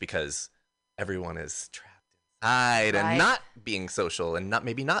notch because everyone is trapped inside and not being social and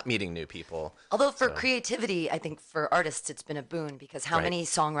maybe not meeting new people. Although for creativity, I think for artists it's been a boon because how many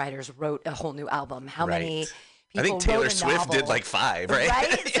songwriters wrote a whole new album? How many people I think Taylor wrote a Swift novel? did like 5, right?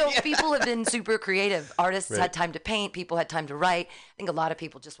 Right? So people have been super creative. Artists had time to paint. People had time to write. I think a lot of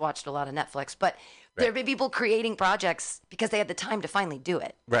people just watched a lot of Netflix. But there have been people creating projects because they had the time to finally do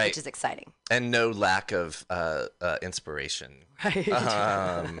it, which is exciting. And no lack of inspiration. Right.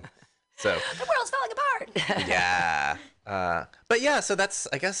 So the world's falling apart. Yeah. But yeah, so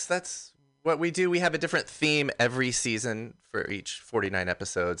I guess that's what we do. We have a different theme every season for each 49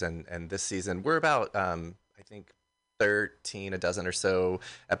 episodes. And this season, we're about, I think, 13, a dozen or so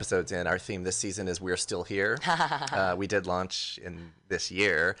episodes in. Our theme this season is We're Still Here. We did launch in this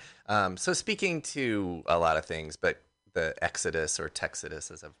year. So speaking to a lot of things, but the Exodus or Texodus,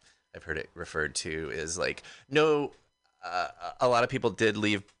 as I've heard it referred to, is like, no, a lot of people did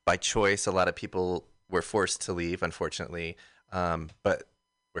leave by choice. A lot of people were forced to leave, unfortunately. But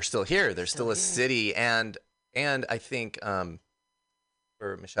we're still here. There's still a city. And I think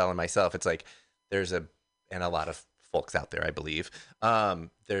for Michelle and myself, it's like and a lot of folks out there, I believe,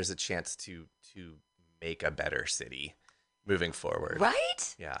 there's a chance to make a better city moving forward.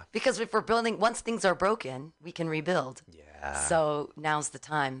 Right? Yeah. Because if we're building, once things are broken, we can rebuild. Yeah. So now's the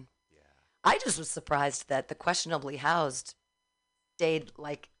time. I just was surprised that the questionably housed stayed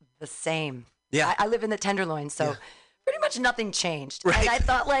like the same. Yeah. I live in the Tenderloin, so pretty much nothing changed. Right. And I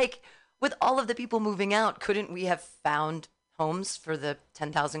thought, like, with all of the people moving out, couldn't we have found homes for the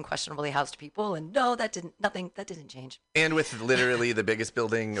 10,000 questionably housed people? And no, that didn't change. And with literally the biggest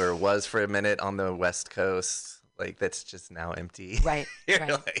building, or was for a minute, on the West Coast, like, that's just now empty. Right. You're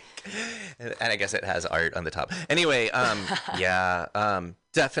like, and I guess it has art on the top. Anyway,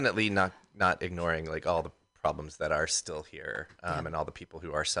 definitely not ignoring like all the problems that are still here, and all the people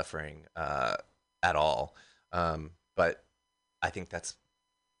who are suffering at all. But I think that's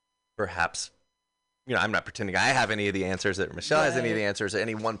perhaps, I'm not pretending I have any of the answers, that Michelle has any of the answers, or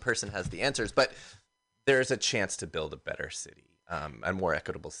any one person has the answers, but there's a chance to build a better city, a more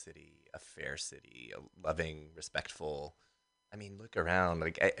equitable city, a fair city, a loving, respectful. I mean, look around.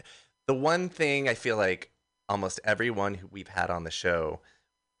 The one thing I feel like almost everyone who we've had on the show,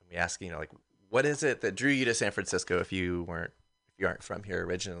 we ask, what is it that drew you to San Francisco if you aren't from here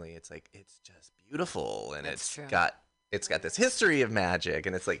originally? It's like, it's just beautiful, and it's got this history of magic,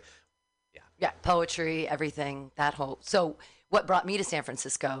 and it's like, yeah, poetry, everything, that whole. So what brought me to San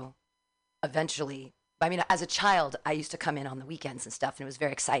Francisco eventually, I mean, as a child, I used to come in on the weekends and stuff, and it was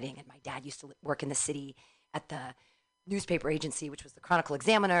very exciting. And my dad used to work in the city at the newspaper agency, which was the Chronicle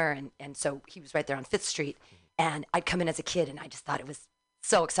Examiner, and so he was right there on 5th Street. And I'd come in as a kid, and I just thought it was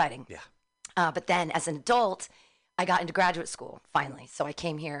so exciting. Yeah. But then as an adult, I got into graduate school, finally. So I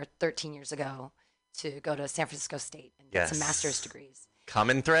came here 13 years ago to go to San Francisco State and get some master's degrees.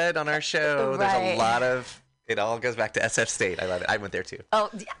 Common thread on our show. Right. There's a lot of, it all goes back to SF State. I love it. I went there too. Oh,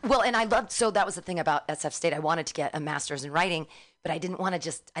 well, and so that was the thing about SF State. I wanted to get a master's in writing, but I didn't want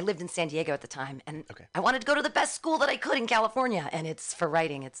to I lived in San Diego at the time, and I wanted to go to the best school that I could in California, and it's for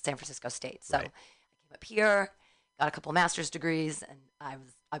writing. It's San Francisco State. So I came up here, got a couple master's degrees, and I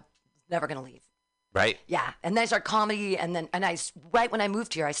was never going to leave. Right. Yeah. And then I started comedy, and right when I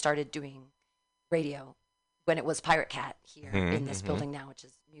moved here, I started doing radio when it was Pirate Cat here in this building now, which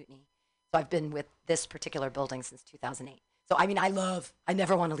is Mutiny. So I've been with this particular building since 2008. So, I mean, I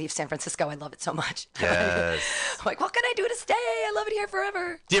never want to leave San Francisco. I love it so much. Yes. I'm like, what can I do to stay? I love it here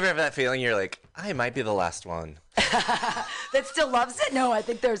forever. Do you ever have that feeling you're like, I might be the last one? That still loves it? No, I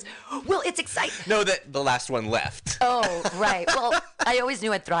think it's exciting. No, that the last one left. Oh, right. Well, I always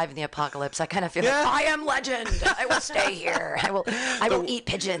knew I'd thrive in the apocalypse. I kind of feel like, I am legend. I will stay here. I will eat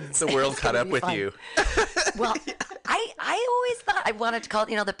pigeons. The world caught up with you. Well, I always thought I wanted to call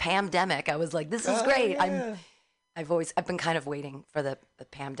it, the pandemic. I was like, this is great. Yeah. I've been kind of waiting for the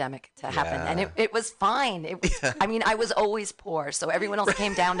pandemic to happen, and it was fine. It was, I mean, I was always poor, so everyone else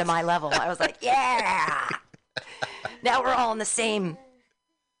came down to my level. I was like, yeah. Now we're all in the same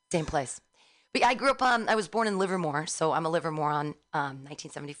place. But I grew up. I was born in Livermore, so I'm a Livermorean.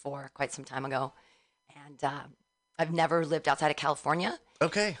 1974, quite some time ago, and I've never lived outside of California.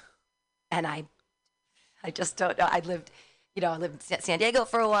 Okay. And I just don't know. I lived in San Diego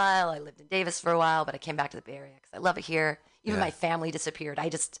for a while. I lived in Davis for a while, but I came back to the Bay Area because I love it here. Even my family disappeared.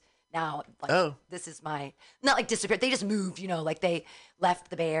 This is not like disappeared. They just moved, like they left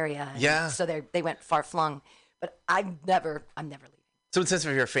the Bay Area. So they went far flung. But I'm never leaving. So in sense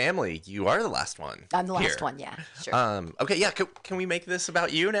of your family, you are the last one. I'm the last one, yeah. Sure. Okay, yeah. Can we make this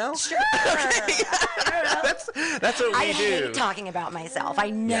about you now? Sure. Okay. That's what we do. I hate talking about myself.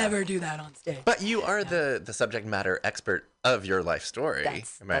 I never do that on stage. But you are the subject matter expert of your life story.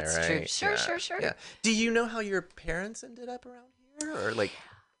 Am I right? True. Sure. Yeah. Do you know how your parents ended up around here, or like?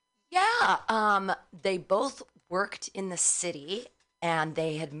 Yeah. They both worked in the city, and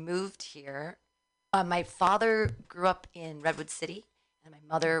they had moved here. My father grew up in Redwood City, and my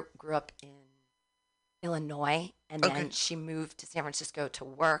mother grew up in Illinois, and then she moved to San Francisco to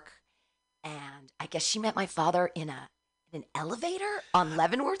work. And I guess she met my father in an elevator on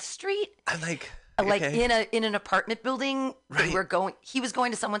Leavenworth Street. I'm like in an apartment building. Right. He was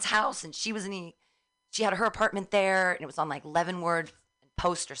going to someone's house, and she had her apartment there, and it was on like Leavenworth and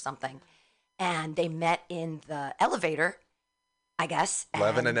Post or something. And they met in the elevator, I guess.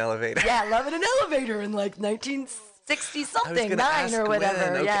 Loving an elevator. Yeah, loving an elevator in like 1960 something, 9 or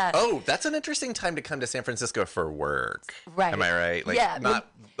whatever. Okay. Yeah. Oh, that's an interesting time to come to San Francisco for work. Right. Am I right? Like, not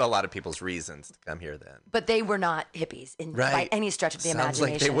a lot of people's reasons to come here then. But they were not hippies by any stretch of the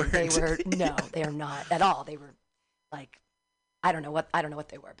imagination. Like they were no, they are not at all. They were like, I don't know what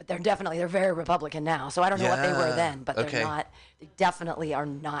they were, but they're very Republican now. So I don't know what they were then, but they're not. They definitely are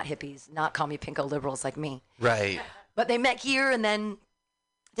not hippies. Not call me pinko liberals like me. Right. But they met here and then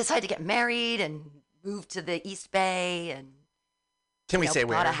decided to get married and moved to the East Bay and can we say bought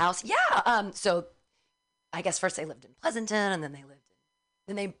where? a house. Yeah. So I guess first they lived in Pleasanton, and then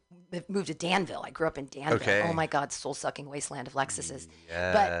they moved to Danville. I grew up in Danville. Okay. Oh my God, soul-sucking wasteland of Lexuses.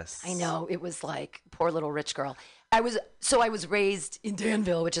 Yes. But I know it was like poor little rich girl. I was raised in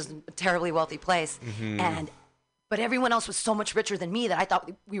Danville, which is a terribly wealthy place, but everyone else was so much richer than me that I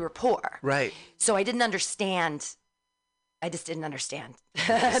thought we were poor. Right. So I didn't understand. I just didn't understand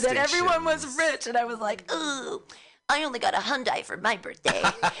that everyone was rich, and I was like, ooh. I only got a Hyundai for my birthday.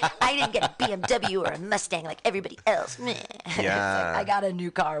 I didn't get a BMW or a Mustang like everybody else. Meh. It's like, I got a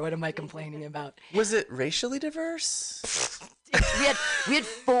new car. What am I complaining about? Was it racially diverse? we had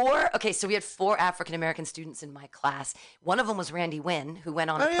four. Okay, so we had four African American students in my class. One of them was Randy Wynn, who went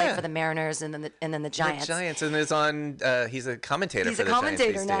on to play for the Mariners and then the Giants. The Giants, and is on. He's a commentator. He's for a the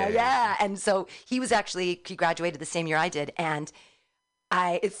commentator Giants now, these days. yeah. And so he graduated the same year I did, and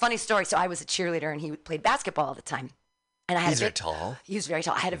funny story. So I was a cheerleader, and he played basketball all the time. And I had He's very tall. He was very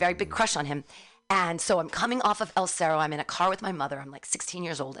tall. I had a very big crush on him, and so I'm coming off of El Cerro. I'm in a car with my mother. I'm like 16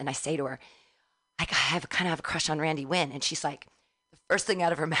 years old, and I say to her, I kind of have a crush on Randy Wynn, and she's like. First thing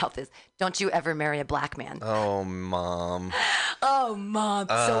out of her mouth is, "Don't you ever marry a black man." Oh, Mom. Oh, Mom.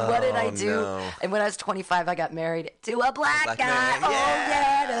 So what did I do? No. And when I was 25, I got married to a black guy. man, Oh,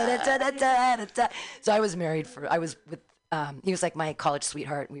 yeah. Da, da, da, da, da. So I was with, he was like my college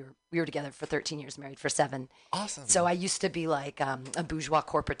sweetheart. We were together for 13 years, married for 7. Awesome. So I used to be like a bourgeois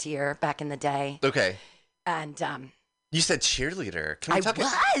corporateur back in the day. Okay. And you said cheerleader. Can we I talk?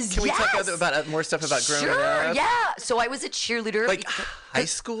 was, Can we talk yes. about more stuff about growing Sure, up? yeah. So I was a cheerleader. Like high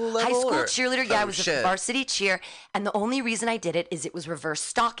school level? High school or? cheerleader, yeah. Oh, I was shit. a varsity cheer. And the only reason I did it is it was reverse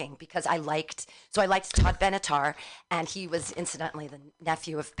stalking because I liked Todd Benatar, and he was incidentally the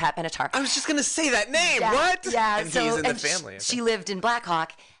nephew of Pat Benatar. I was just going to say that name. Yeah, What? Yeah. And he's in the family. She lived in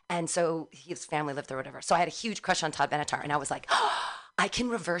Blackhawk, and so his family lived there, whatever. So I had a huge crush on Todd Benatar, and I was like, I can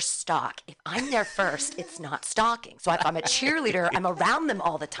reverse stalk. If I'm there first, it's not stalking. So if I'm a cheerleader, I'm around them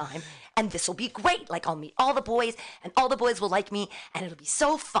all the time, and this will be great. Like I'll meet all the boys, and all the boys will like me, and it'll be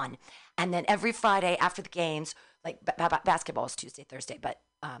so fun. And then every Friday after the games, like basketball is Tuesday, Thursday, but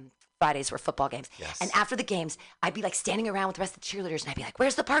Fridays were football games. Yes. And after the games, I'd be like standing around with the rest of the cheerleaders, and I'd be like,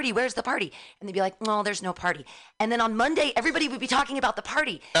 "Where's the party? Where's the party?" And they'd be like, "No, there's no party." And then on Monday, everybody would be talking about the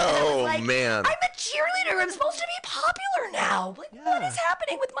party. And I was like, man. I'm a cheerleader. I'm supposed to be popular now. Like, what is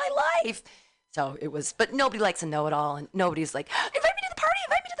happening with my life? So it was, but nobody likes a know-it-all, and nobody's like, "Invite me to the party.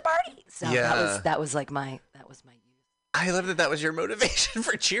 Invite me to the party." So that was my. I love that was your motivation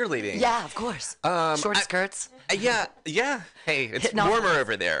for cheerleading. Yeah, of course. Short skirts. Yeah. Hey, it's warmer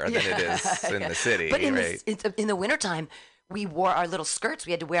over there than it is in the city, But in right? the wintertime, we wore our little skirts.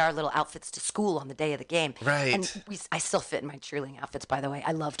 We had to wear our little outfits to school on the day of the game. Right. And I still fit in my cheerleading outfits, by the way.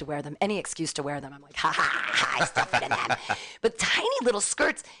 I love to wear them. Any excuse to wear them, I'm like, ha, ha, ha, I still fit in them. But tiny little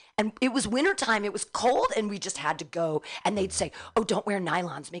skirts. And it was wintertime. It was cold, and we just had to go. And they'd say, "Oh, don't wear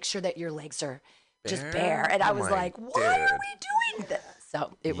nylons. Make sure that your legs are just bare." And I was like, why are we doing this?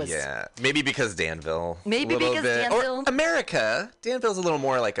 So it was. Yeah, maybe because Danville. Maybe because Danville. Or America. Danville's a little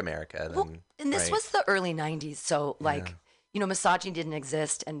more like America than. And this was the early 90s. So, like, misogyny didn't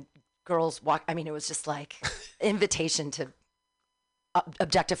exist, and girls walk. I mean, it was just like invitation to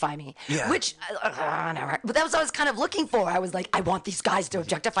objectify me, which but that was what I was kind of looking for. I was like, I want these guys to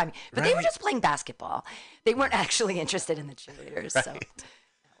objectify me, but they were just playing basketball. They weren't actually interested in the cheerleaders. So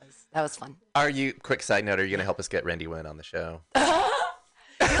that was fun. Quick side note, are you going to help us get Randy Wynn on the show?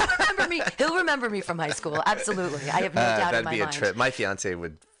 He'll remember me from high school. Absolutely. I have no doubt in my mind. That'd be a trip. My fiance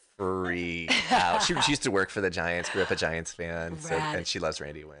would freak out. She used to work for the Giants, grew up a Giants fan, and she loves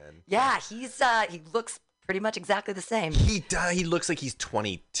Randy Wynn. Yeah, he looks pretty much exactly the same. He looks like he's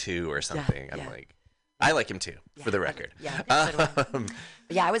 22 or something. Yeah, I'm like, I like him too, for the record. I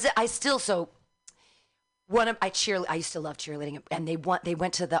used to love cheerleading, and they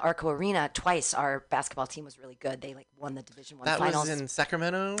went to the Arco Arena twice. Our basketball team was really good. They won the Division I finals. That was in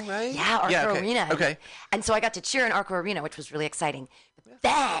Sacramento, right? Yeah, Arco Arena. Okay. And so I got to cheer in Arco Arena, which was really exciting. But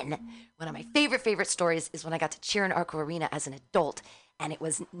then one of my favorite stories is when I got to cheer in Arco Arena as an adult, and it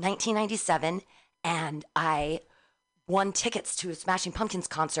was 1997, and I won tickets to a Smashing Pumpkins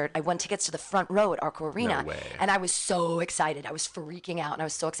concert. I won tickets to the front row at Arco Arena. No way. And I was so excited. I was freaking out, and I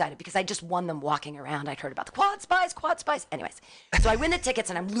was so excited because I just won them walking around. I'd heard about the Quad Spies. Anyways, so I win the tickets,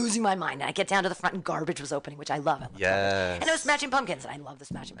 and I'm losing my mind. And I get down to the front, and Garbage was opening, which I love. Yes. And it was Smashing Pumpkins, and I love the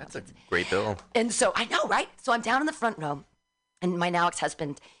Smashing Pumpkins. That's a great bill. And so, I know, right? So I'm down in the front row, and my now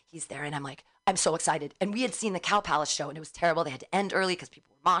ex-husband, he's there, and I'm like, I'm so excited. And we had seen the Cow Palace show, and it was terrible. They had to end early because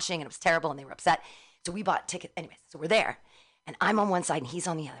people were moshing, and it was terrible, and they were upset. So we bought tickets. Anyways, so we're there. And I'm on one side and he's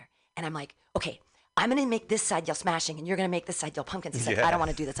on the other. And I'm like, okay, I'm going to make this side yell Smashing and you're going to make this side yell Pumpkins. He's like, I don't want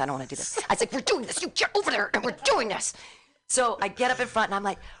to do this. I don't want to do this. I was like, we're doing this. You get over there and we're doing this. So I get up in front and I'm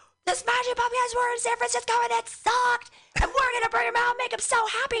like, The Smashing Pumpkins were in San Francisco and it sucked. And we're going to bring them out and make them so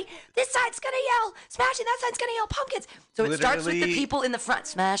happy. This side's going to yell Smashing, that side's going to yell Pumpkins. So it starts with the Literally- people in the front,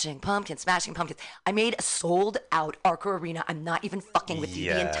 Smashing Pumpkins, Smashing Pumpkins. I made a sold-out Arco Arena. I'm not even fucking with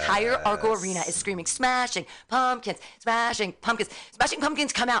you. The entire Arco Arena is screaming Smashing Pumpkins, Smashing Pumpkins. Smashing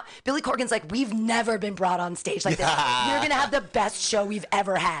Pumpkins come out. Billy Corgan's like, we've never been brought on stage like this. We're going to have the best show we've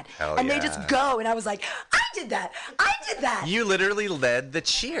ever had. Hell and yeah. they just go. And I was like, I did that. I did that. You literally led the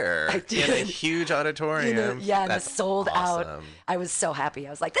cheer in a huge auditorium. Yeah, and the That's sold out. awesome. I was so happy. I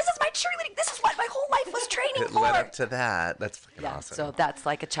was like, this is my cheerleading. This is what my whole life was training It for. led up to that. That's fucking awesome. So that's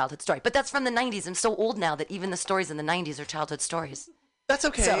like a childhood story. But that's from the 90s. I'm so old now that even the stories in the 90s are childhood stories. That's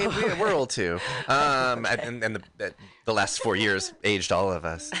okay. So- We're old too. And the last 4 years aged all of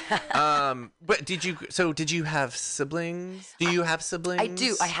us. But did you have siblings? Do you have siblings? I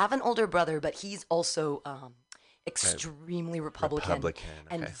do. I have an older brother, but he's also extremely Republican,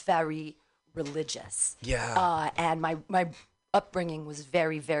 and okay. very religious. Yeah. And my upbringing was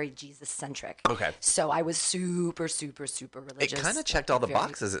very, very Jesus-centric. Okay. So I was super, super, super religious. It kind of checked all the Very-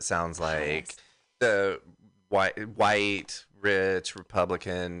 boxes, it sounds like. The white, rich,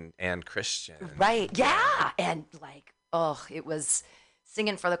 Republican, and Christian. Right. Yeah. And like, it was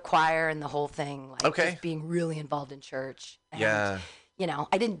singing for the choir and the whole thing. Like, Okay. just being really involved in church. And, Yeah. You know,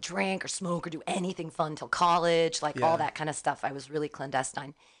 I didn't drink or smoke or do anything fun till college, like all Yeah. that kind of stuff. I was really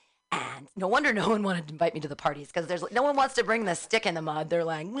clandestine. And no wonder no one wanted to invite me to the parties because there's no one wants to bring the stick in the mud. They're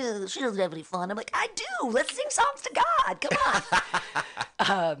like, well, she doesn't have any fun. I'm like, I do. Let's sing songs to God. Come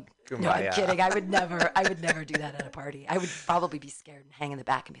on. No, I'm kidding. I would never do that at a party. I would probably be scared and hang in the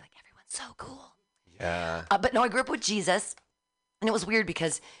back and be like, everyone's so cool. Yeah. But no, I grew up with Jesus. And it was weird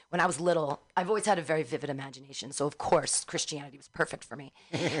because when I was little, I've always had a very vivid imagination. So, of course, Christianity was perfect for me.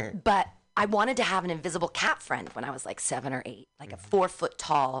 But I wanted to have an invisible cat friend when I was like 7 or 8, like a 4 foot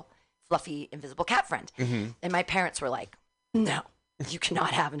tall, fluffy, invisible cat friend. And my parents were like, no, you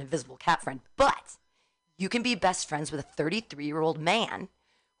cannot have an invisible cat friend. But you can be best friends with a 33-year-old man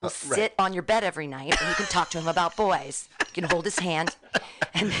who'll sit on your bed every night and you can talk to him about boys. You can hold his hand.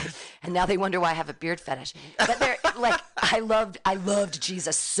 And now they wonder why I have a beard fetish. But they're like, I loved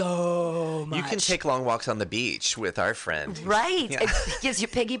Jesus so much. You can take long walks on the beach with our friend. Right. Yeah. It gives you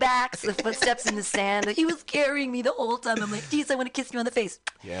piggybacks, the footsteps in the sand. He was carrying me the whole time. I'm like, Jesus, I want to kiss you on the face.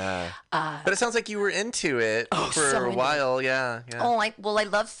 Yeah. But it sounds like you were into it for so a into while. Yeah. Yeah. Oh, I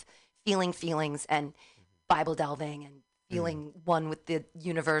love feeling feelings and Bible delving and feeling one with the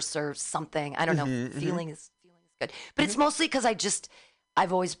universe or something. I don't know. Feeling is good. But it's mostly because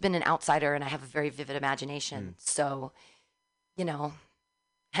I've always been an outsider and I have a very vivid imagination. So, you know,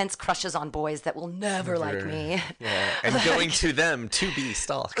 hence crushes on boys that will never like me. Yeah. And going to them to be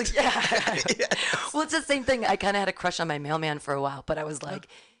stalked. Yeah. Well, it's the same thing. I kind of had a crush on my mailman for a while, but I was like,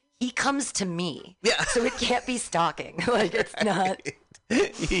 he comes to me. Yeah. So it can't be stalking. Like, it's not.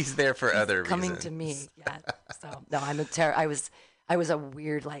 He's there for other coming reasons. to me. Yeah. So no, I'm a I was a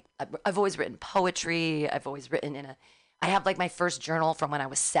weird, like, I've always written poetry. I've always written I have like my first journal from when I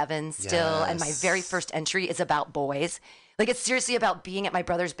was 7 still. And my very first entry is about boys. Like, it's seriously about being at my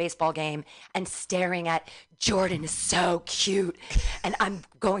brother's baseball game and staring at Jordan is so cute. And I'm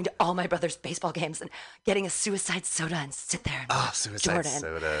going to all my brother's baseball games and getting a suicide soda and sit there and watch suicide Jordan.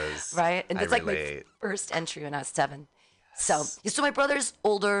 sodas. Right? And I it's like my relate. first entry when I was 7. So my brother's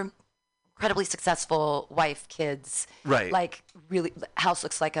older, incredibly successful, wife, kids. Right. Like, really, house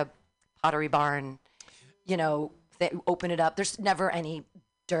looks like a pottery barn. You know, they open it up. There's never any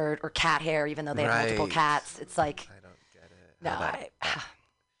dirt or cat hair, even though they have multiple Right. cats. It's like, I don't get it. no,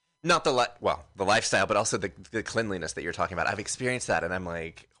 Not the lifestyle, but also the cleanliness that you're talking about. I've experienced that, and I'm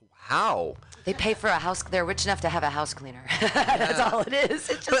like, how? they pay for a house. They're rich enough to have a house cleaner. That's all it is.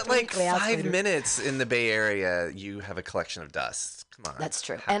 It's just But like weekly house 5 cleaner. minutes in the Bay Area, you have a collection of dust. Come on. That's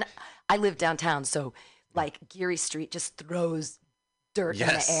true. And I live downtown, so like Geary Street just throws dirt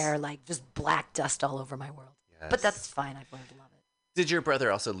Yes. in the air, like just black dust all over my world. But Yes. that's fine. I've learned to love it. Did your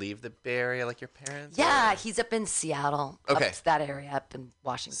brother also leave the Bay Area like your parents? Yeah, or- he's up in Seattle. Okay. Up that area, up in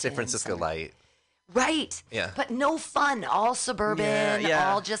Washington. San Francisco somewhere. light. Right. Yeah. But no fun. All suburban.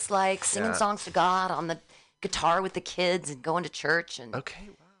 Yeah. All just like singing Yeah. songs to God on the guitar with the kids and going to church and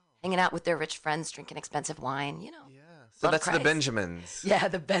hanging out with their rich friends, drinking expensive wine. You know. So Love that's the Christ. Benjamins. Yeah,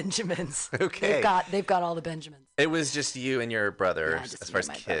 the Benjamins. Okay. They've got all the Benjamins. It was just you and your brother Yeah, just as me far as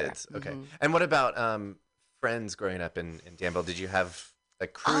and my brother. kids. Okay. Mhm. And what about friends growing up in Danville? Did you have a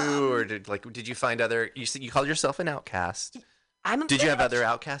crew, or did you find other? You said you called yourself an outcast. Did you have other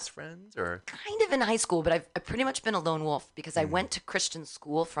outcast friends, or? Kind of in high school, but I've pretty much been a lone wolf because I went to Christian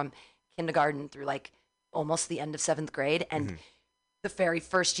school from kindergarten through like almost the end of 7th grade, and the very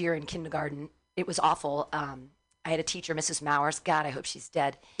first year in kindergarten. It was awful. I had a teacher, Mrs. Mowers. God, I hope she's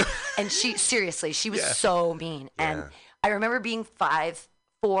dead. And she was so mean. And I remember being 4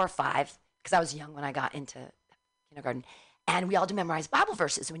 or 5, because I was young when I got into kindergarten. And we all had to memorize Bible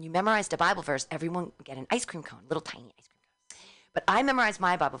verses. When you memorized a Bible verse, everyone would get an ice cream cone, little tiny ice cream cone. But I memorized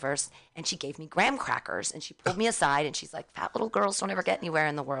my Bible verse, and she gave me graham crackers. And she pulled me aside, and she's like, fat little girls don't ever get anywhere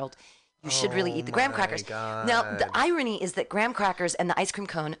in the world. You should really eat the graham crackers. God. Now, the irony is that graham crackers and the ice cream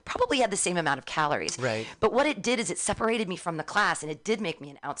cone probably had the same amount of calories. Right. But what it did is it separated me from the class, and it did make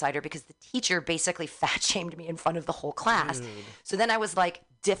me an outsider because the teacher basically fat shamed me in front of the whole class. Dude. So then I was like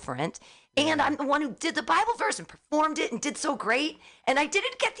different. And I'm the one who did the Bible verse and performed it and did so great. And I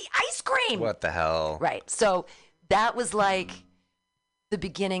didn't get the ice cream. What the hell? Right. So that was like the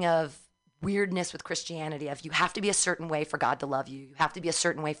beginning of weirdness with Christianity of you have to be a certain way for God to love you. You have to be a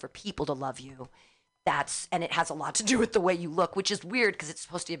certain way for people to love you. And it has a lot to do with the way you look, which is weird because it's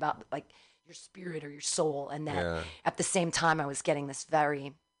supposed to be about like your spirit or your soul. And that at the same time, I was getting this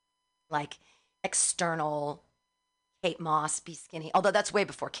very like external Kate Moss, be skinny. Although that's way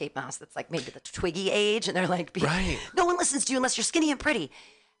before Kate Moss. That's like maybe the Twiggy age. And they're like, no one listens to you unless you're skinny and pretty.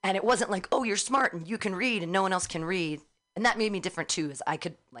 And it wasn't like, oh, you're smart and you can read and no one else can read. And that made me different too, is I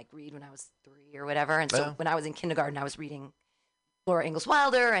could like read when I was 3 or whatever. And so when I was in kindergarten, I was reading Laura Ingalls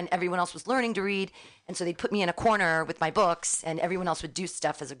Wilder and everyone else was learning to read. And so they'd put me in a corner with my books and everyone else would do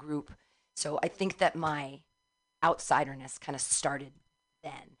stuff as a group. So I think that my outsiderness kind of started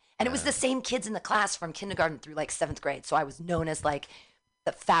then. And it was the same kids in the class from kindergarten through like 7th grade. So I was known as like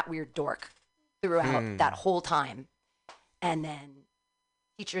the fat, weird dork throughout that whole time. And then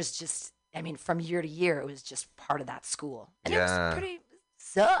teachers just, I mean, from year to year, it was just part of that school. And it was pretty,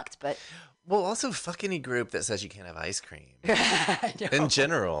 sucked, but. Well, also, fuck any group that says you can't have ice cream. In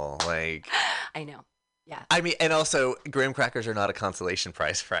general, like. I know. Yeah. I mean, and also, graham crackers are not a consolation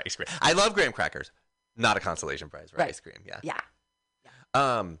prize for ice cream. I love graham crackers. Not a consolation prize for ice cream. Yeah.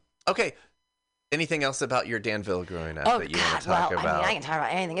 Okay. Anything else about your Danville growing up that you want to talk about? I mean, I can talk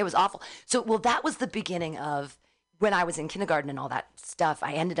about anything. It was awful. So, that was the beginning of when I was in kindergarten and all that stuff.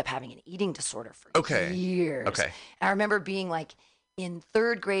 I ended up having an eating disorder for years. Okay. I remember being like in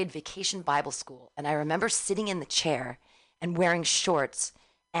 3rd grade vacation Bible school, and I remember sitting in the chair and wearing shorts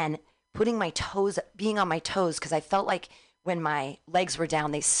and putting my toes, being on my toes, because I felt like when my legs were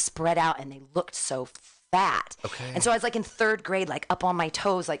down, they spread out and they looked so fat. Okay. And so I was like in 3rd grade, like up on my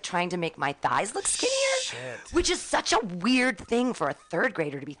toes, like trying to make my thighs look skinnier, which is such a weird thing for a 3rd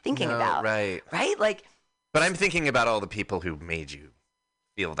grader to be thinking about. Right. Right? Like. But I'm thinking about all the people who made you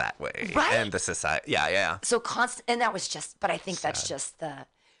feel that way. Right. And the society. Yeah. So constant, and that was just, but I think that's just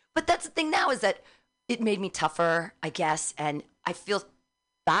but that's the thing now is that it made me tougher, I guess. And I feel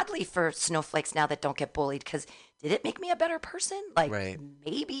badly for snowflakes now that don't get bullied, because did it make me a better person? Like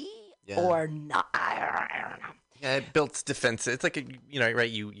maybe or not. I don't know. Yeah, it built defense. It's like,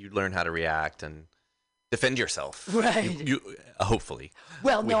 you learn how to react and defend yourself. Right. You hopefully.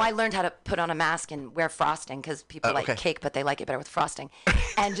 Well, no, I learned how to put on a mask and wear frosting because people like cake, but they like it better with frosting.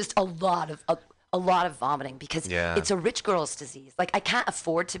 And just a lot of vomiting because it's a rich girl's disease. Like, I can't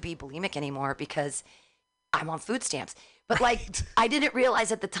afford to be bulimic anymore because I'm on food stamps. But like, I didn't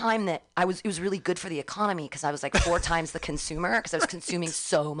realize at the time that it was really good for the economy because I was like 4 times the consumer because I was consuming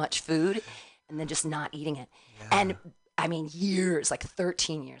so much food and then just not eating it. And I mean, years, like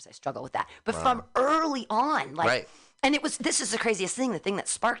 13 years, I struggled with that. But from early on, like, and this is the craziest thing. The thing that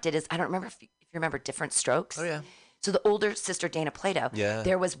sparked it is, I don't remember if you remember Different Strokes. Oh, yeah. So the older sister, Dana Plato,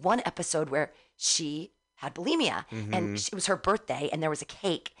 there was one episode where she had bulimia and it was her birthday and there was a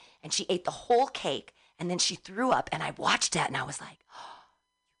cake and she ate the whole cake and then she threw up and I watched that and I was like, oh,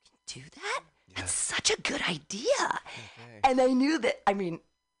 you can do that? That's such a good idea. And I knew that, I mean,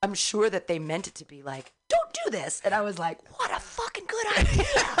 I'm sure that they meant it to be like, don't do this. And I was like, what a fucking good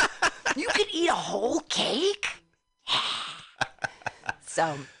idea. You could eat a whole cake?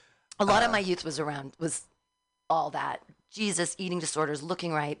 So a lot of my youth was all that. Jesus, eating disorders,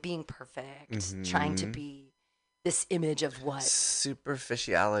 looking right, being perfect, trying to be this image of what?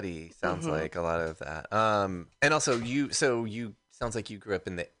 Superficiality sounds like a lot of that. And also sounds like you grew up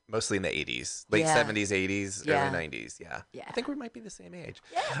mostly in the 80s, late 70s, 80s, early 90s. Yeah. I think we might be the same age.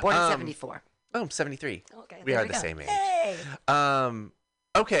 Yeah. Born in 74. Oh, 73. Okay. We are the same age. Hey.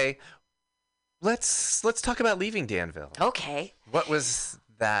 Okay. Let's talk about leaving Danville. Okay. What was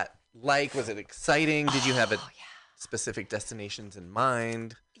that like? Was it exciting? Did you have specific destinations in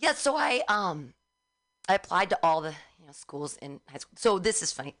mind? Yeah, so I applied to all the schools in high school. So this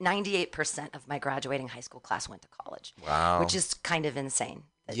is funny. 98% of my graduating high school class went to college. Wow. Which is kind of insane.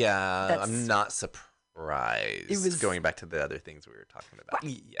 I'm not surprised. Rise. It was going back to the other things we were talking about.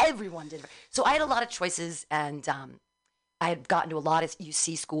 Right. Yeah. Everyone did. So I had a lot of choices, and I had gotten to a lot of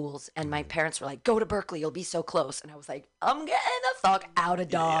UC schools, and my parents were like, "Go to Berkeley, you'll be so close." And I was like, "I'm getting the fuck out of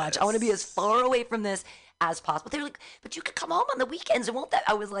Dodge. I want to be as far away from this as possible." They were like, "But you could come home on the weekends, and won't that?"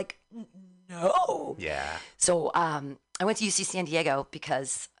 I was like, "No." Yeah. So I went to UC San Diego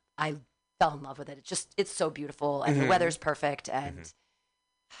because I fell in love with it. It's so beautiful, and the weather's perfect, and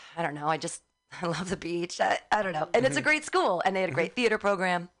I don't know. I love the beach. I don't know. And it's a great school, and they had a great theater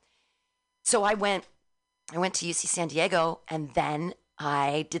program. So I went to UC San Diego, and then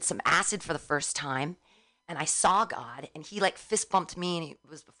I did some acid for the first time, and I saw God, and he like fist bumped me, and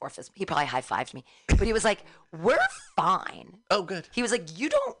he probably high-fived me, but he was like, "We're fine." Oh, good. He was like, "You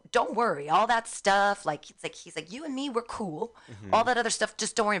don't worry, all that stuff, like he's like, you and me, we're cool. All that other stuff,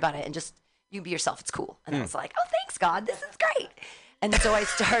 just don't worry about it, and just you be yourself, it's cool." And I was like, "Oh, thanks, God, this is great." And so I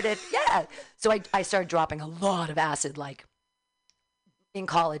started, I started dropping a lot of acid. Like in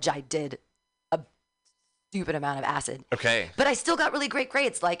college, I did a stupid amount of acid. Okay. But I still got really great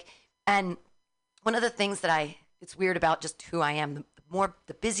grades. Like, and one of the things that it's weird about just who I am,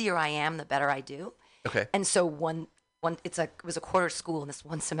 the busier I am, the better I do. Okay. And so it was a quarter school, and this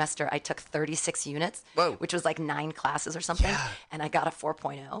one semester I took 36 units, which was like 9 classes or something, and I got a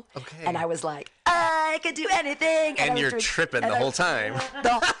 4.0. Okay. And I was like, I could do anything. And you're tripping the whole time.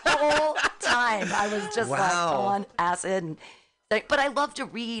 The whole time. I was just like on acid. And, but I love to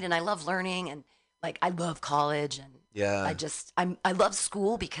read, and I love learning, and like I love college, and I love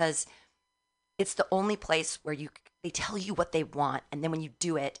school because it's the only place where they tell you what they want, and then when you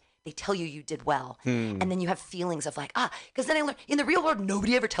do it, they tell you did well. And then you have feelings of like, because then I learned in the real world,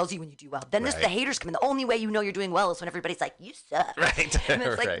 nobody ever tells you when you do well. Then the haters come in. The only way you know you're doing well is when everybody's like, "You suck." Right. And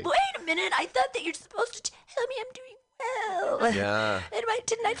it's like, wait a minute, I thought that you're supposed to tell me I'm doing well. Yeah. And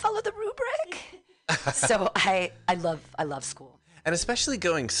didn't I follow the rubric? So I love school. And especially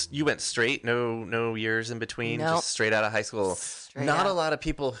you went straight, no years in between, Nope. just straight out of high school. Not a lot of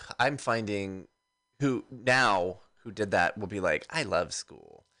people I'm finding who did that will be like, "I love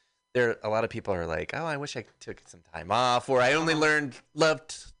school." A lot of people are like, "Oh, I wish I took some time off," or "I only learned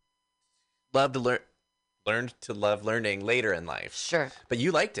to love learning later in life." Sure. But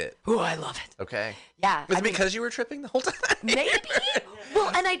you liked it. Oh, I love it. Okay. Yeah. Was it because you were tripping the whole time? Maybe. Well,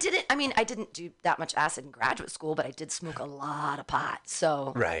 and I didn't do that much acid in graduate school, but I did smoke a lot of pot.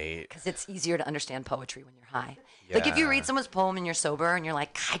 So right. Because it's easier to understand poetry when you're high. Yeah. Like if you read someone's poem and you're sober and you're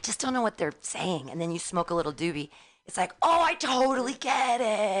like, "I just don't know what they're saying," and then you smoke a little doobie, it's like, "Oh, I totally get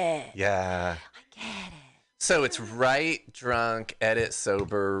it." Yeah. I get it. So it's write drunk, edit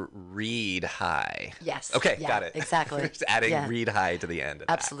sober, read high. Yes. Okay, yeah, got it. Exactly. Just adding read high to the end of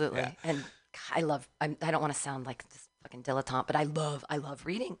Absolutely. that. And I don't want to sound like this fucking dilettante, but I love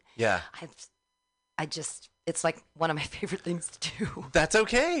reading. Yeah. It's like one of my favorite things to do. That's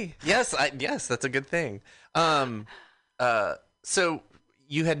okay. Yes, that's a good thing. So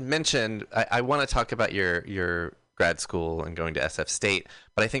you had mentioned, I want to talk about your grad school and going to SF State,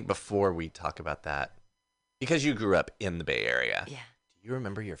 but I think before we talk about that, because you grew up in the Bay Area. Yeah. Do you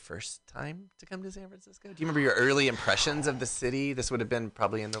remember your first time to come to San Francisco? Do you remember your early impressions of the city? This would have been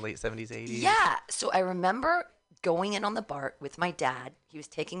probably in the late 70s, 80s. Yeah. So I remember going in on the BART with my dad. He was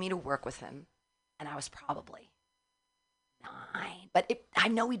taking me to work with him, and I was probably 9. But I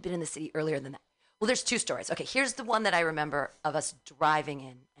know we'd been in the city earlier than that. Well, there's 2 stories. Okay, here's the one that I remember of us driving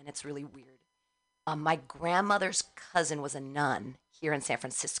in, and it's really weird. My grandmother's cousin was a nun here in San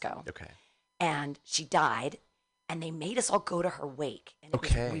Francisco. Okay. And she died, and they made us all go to her wake, and it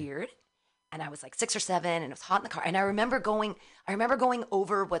was weird. And I was like 6 or 7, and it was hot in the car. And I remember going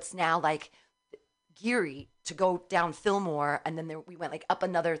over what's now like Geary to go down Fillmore, and then we went like up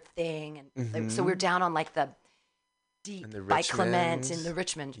another thing, and so we were down on like the deep by Clement in the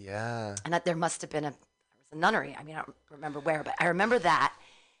Richmond. Yeah. And that there must have been there was a nunnery. I mean, I don't remember where, but I remember that.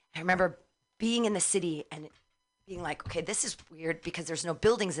 I remember being in the city and being like, okay, this is weird because there's no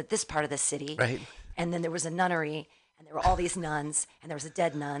buildings at this part of the city. Right. And then there was a nunnery, and there were all these nuns, and there was a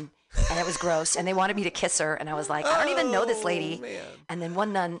dead nun, and it was gross. And they wanted me to kiss her, and I was like, I don't even know this lady. Man. And then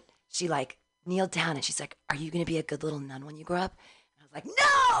one nun, she like kneeled down, and she's like, "Are you going to be a good little nun when you grow up?" And I was like, "No!"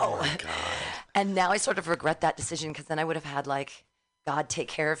 Oh my God. And now I sort of regret that decision because then I would have had like God take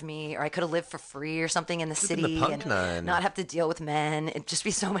care of me, or I could have lived for free or something in the city and not have to deal with men. It'd just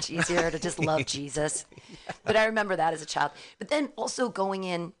be so much easier to just love Jesus. Yeah. But I remember that as a child. But then also going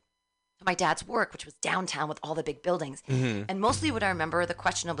in to my dad's work, which was downtown with all the big buildings. Mm-hmm. And mostly what I remember are the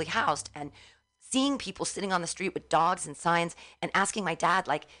questionably housed and seeing people sitting on the street with dogs and signs and asking my dad,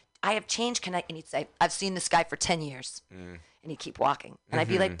 like, "I have change, and he'd say, "I've seen this guy for 10 years. And he'd keep walking. And I'd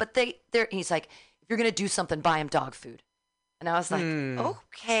be like, "But they're," and he's like, "If you're going to do something, buy him dog food. And I was like,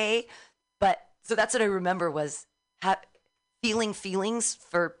 okay. But so that's what I remember was feeling feelings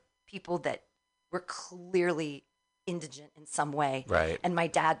for people that were clearly indigent in some way. Right. And my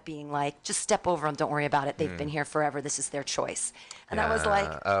dad being like, just step over them. Don't worry about it. They've been here forever. This is their choice. And I was like,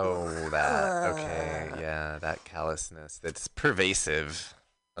 yeah, that callousness that's pervasive,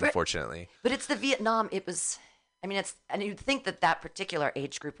 unfortunately. But it's the Vietnam. And you'd think that particular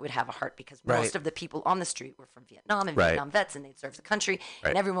age group would have a heart because most of the people on the street were from Vietnam and Vietnam vets, and they'd serve the country.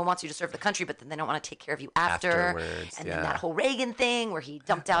 And everyone wants you to serve the country, but then they don't want to take care of you afterwards. And then that whole Reagan thing where he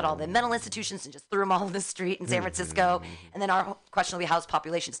dumped out all the mental institutions and just threw them all in the street in San Francisco. And then our questionably housed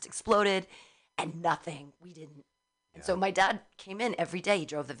population just exploded, and nothing. We didn't. And so my dad came in every day. He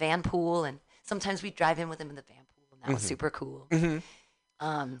drove the van pool, and sometimes we'd drive in with him in the van pool, and that was super cool.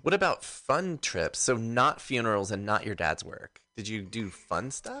 What about fun trips? So not funerals and not your dad's work. Did you do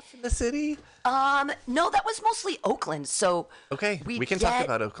fun stuff in the city? No, that was mostly Oakland. So we can talk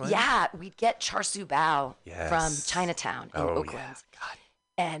about Oakland. Yeah, we'd get char siu bao from Chinatown in Oakland. Yeah. God.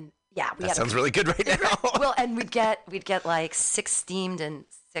 And we that sounds really good right now. Well, and we'd get like 6 steamed and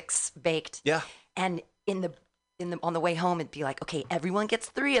 6 baked. Yeah. And on the way home, it'd be like, okay, everyone gets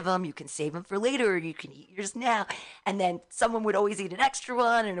 3 of them. You can save them for later, or you can eat yours now. And then someone would always eat an extra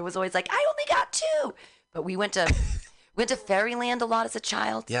one, and it was always like, I only got 2. But we went to Fairyland a lot as a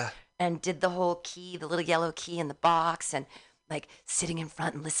child. Yeah. And did the whole key, the little yellow key in the box, and like sitting in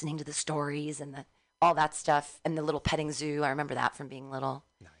front and listening to the stories and all that stuff, and the little petting zoo. I remember that from being little.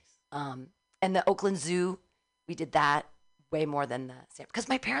 Nice. And the Oakland Zoo, we did that way more than because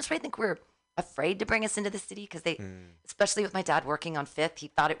my parents, I think, were afraid to bring us into the city because they, especially with my dad working on 5th, he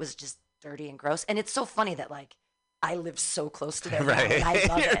thought it was just dirty and gross. And it's so funny that like I live so close to there now, and I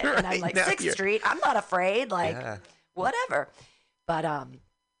love it. And I'm like, 6th Street, I'm not afraid, like whatever. But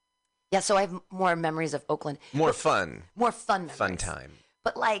so I have more memories of Oakland. More fun memories. Fun time.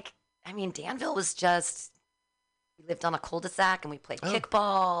 But like, I mean, Danville was just, we lived on a cul-de-sac and we played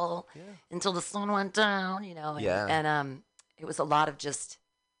kickball until the sun went down, and it was a lot of just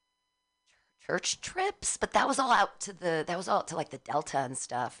church trips, but that was all out to like the Delta and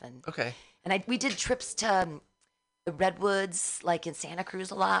stuff. And we did trips to the Redwoods, like in Santa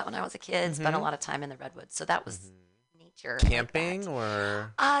Cruz a lot when I was a kid. Spent a lot of time in the Redwoods, so that was nature. Camping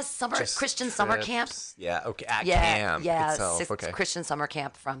or Christian summer camp. Yeah, okay. At camp itself. Christian summer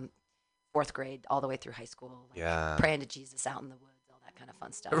camp from 4th grade all the way through high school. Like praying to Jesus out in the woods, all that kind of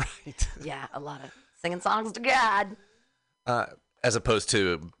fun stuff. Right. Yeah, a lot of singing songs to God. As opposed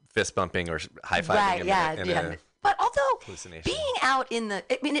to fist bumping or high fiving. Right, but although hallucination. being out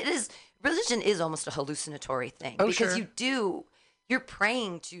religion is almost a hallucinatory thing because you're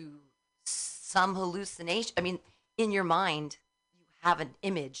praying to some hallucination. I mean, in your mind, you have an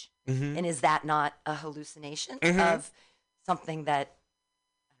image, and is that not a hallucination of something that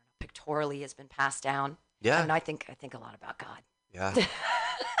pictorially has been passed down? Yeah, and I think a lot about God. Yeah.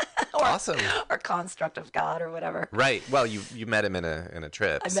 Awesome. Or construct of God or whatever. Right. Well, you met him in a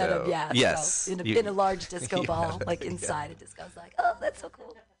trip. I met him, yeah. Yes. So in a large disco ball, like inside a disco. I was like, oh, that's so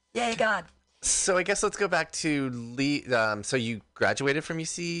cool. Yay, God. So I guess let's go back to Lee. So you graduated from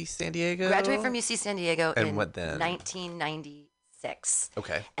UC San Diego? Graduated from UC San Diego in what then? 1996.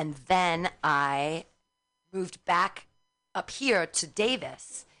 Okay. And then I moved back up here to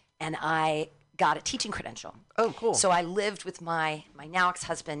Davis, and I got a teaching credential. Oh, cool. So I lived with my now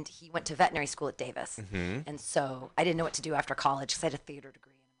ex-husband. He went to veterinary school at Davis. And so I didn't know what to do after college because I had a theater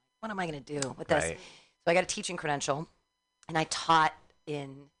degree. And I'm like, what am I going to do with this? Right. So I got a teaching credential, and I taught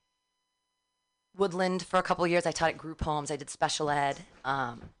in Woodland for a couple of years. I taught at group homes. I did special ed.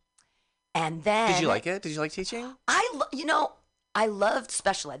 And then... Did you like it? Did you like teaching? I loved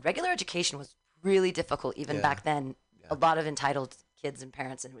special ed. Regular education was really difficult even back then. A lot of entitled kids and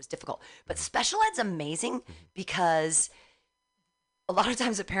parents, and it was difficult. But special ed's amazing because a lot of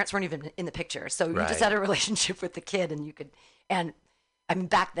times the parents weren't even in the picture. So you just had a relationship with the kid, and I mean,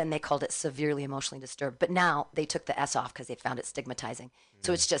 back then they called it severely emotionally disturbed, but now they took the S off because they found it stigmatizing.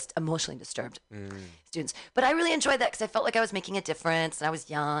 So it's just emotionally disturbed students. But I really enjoyed that because I felt like I was making a difference, and I was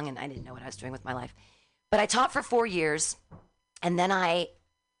young, and I didn't know what I was doing with my life. But I taught for 4 years, and then I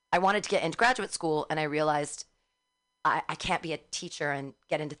wanted to get into graduate school, and I realized I can't be a teacher and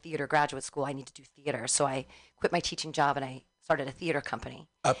get into theater graduate school. I need to do theater. So I quit my teaching job, and I started a theater company.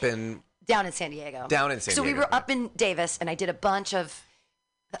 Down in San Diego. So we were up in Davis, and I did a bunch of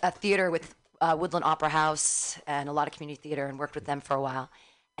theater with Woodland Opera House and a lot of community theater, and worked with them for a while.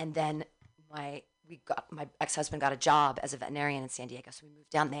 And then we my ex-husband got a job as a veterinarian in San Diego, so we moved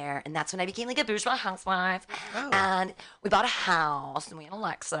down there, and that's when I became like a bourgeois housewife. And we bought a house, and we had a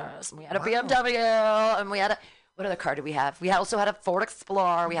Lexus, and we had a BMW, and we had what other car did we have? We also had a Ford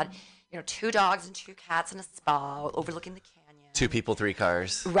Explorer. We had 2 dogs and 2 cats and a spa overlooking the canyon. 2 people, 3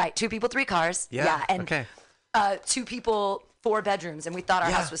 cars. Right, 2 people, 3 cars. Yeah. And Okay. 2 people, 4 bedrooms, and we thought our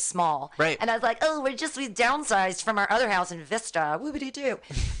house was small. Right. And I was like, oh, we downsized from our other house in Vista. Whoopity-doo.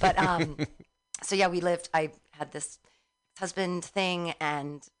 But, so yeah, I had this husband thing,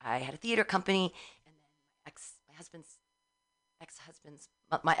 and I had a theater company, and then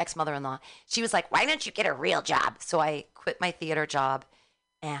my ex-mother-in-law, she was like, why don't you get a real job? So I quit my theater job,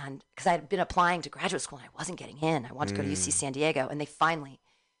 and because I had been applying to graduate school and I wasn't getting in. I wanted to go to UC San Diego, and they finally,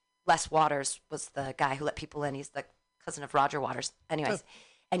 Les Waters was the guy who let people in. He's the cousin of Roger Waters. Anyways,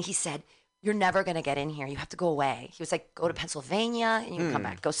 and he said, you're never going to get in here. You have to go away. He was like, go to Pennsylvania and you can come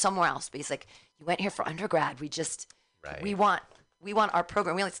back. Go somewhere else. But he's like, you went here for undergrad. We want our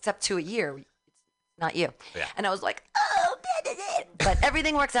program. We only accept 2 a year. It's not you. Yeah. And I was like, oh, but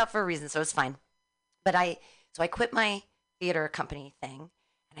everything works out for a reason, so it's fine. But I quit my theater company thing,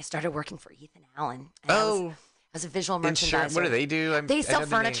 and I started working for Ethan Allen. And I was a visual merchandiser. What do they do? They sell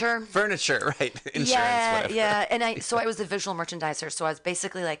furniture. Furniture, right? Insurance, whatever. Yeah. And I was a visual merchandiser, so I was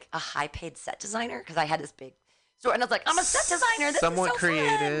basically like a high-paid set designer because I had this big store, and I was like, I'm a set designer. This Somewhat is so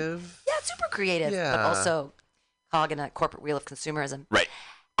creative. Fun. Yeah, super creative, but also cog in a corporate wheel of consumerism. Right.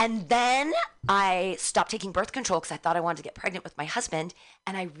 And then I stopped taking birth control because I thought I wanted to get pregnant with my husband.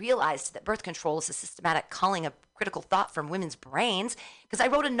 And I realized that birth control is a systematic culling of critical thought from women's brains because I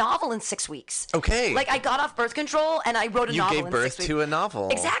wrote a novel in 6 weeks. Okay. Like I got off birth control and I wrote a novel in 6 weeks. You gave birth to a novel.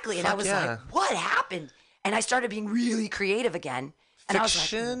 Exactly. And I was like, what happened? And I started being really creative again. And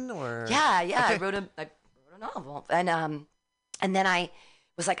Fiction I was like, or? Yeah. Okay. I wrote a novel. And then I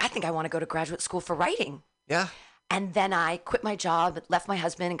was like, I think I want to go to graduate school for writing. Yeah. And then I quit my job, left my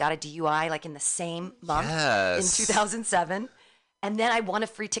husband, and got a DUI like in the same month in 2007. And then I won a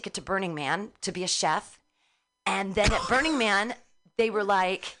free ticket to Burning Man to be a chef. And then at Burning Man, they were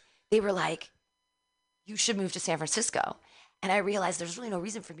like, you should move to San Francisco. And I realized there's really no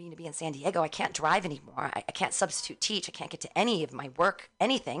reason for me to be in San Diego. I can't drive anymore. I can't substitute teach. I can't get to any of my work,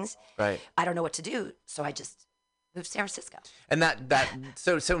 anythings. Right. I don't know what to do. So I just moved to San Francisco. And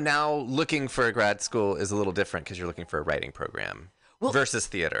so now looking for a grad school is a little different because you're looking for a writing program versus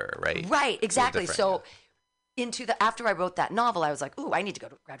theater, right? Right, exactly. So after I wrote that novel, I was like, ooh, I need to go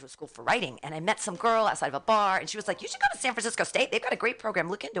to graduate school for writing. And I met some girl outside of a bar, and she was like, you should go to San Francisco State. They've got a great program.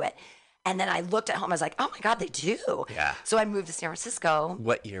 Look into it. And then I looked at home. I was like, oh, my God, they do. Yeah. So I moved to San Francisco.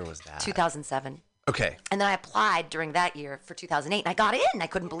 What year was that? 2007. Okay. And then I applied during that year for 2008, and I got in. I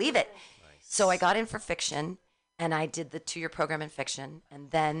couldn't believe it. Nice. So I got in for fiction. And I did the 2-year program in fiction. And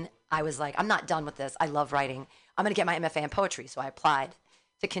then I was like, I'm not done with this. I love writing. I'm going to get my MFA in poetry. So I applied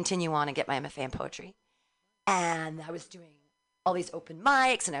to continue on and get my MFA in poetry. And I was doing all these open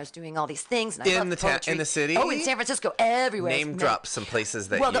mics, and I was doing all these things. And I loved poetry. In the city? Oh, in San Francisco, everywhere. Name drop some places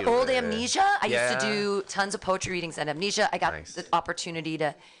that the old Amnesia. I used to do tons of poetry readings at Amnesia. I got Nice. the opportunity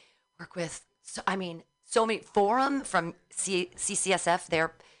to work with, so many Forum from CCSF.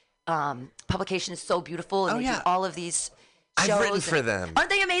 Their publication is so beautiful, and they do all of these shows. I've written for them. Aren't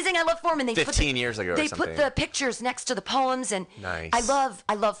they amazing? I love Forum, and they 15 years ago or they something. put the pictures next to the poems, and Nice.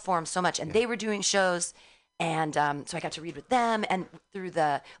 I love Forum so much. And they were doing shows, and so I got to read with them, and through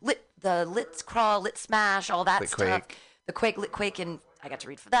the Lit Crawl, Lit Smash, all that stuff. The Lit Quake, and I got to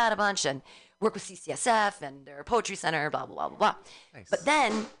read for that a bunch, and work with CCSF and their poetry center, blah blah blah blah blah. Nice. But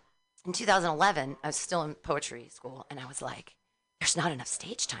then in 2011, I was still in poetry school, and I was like, there's not enough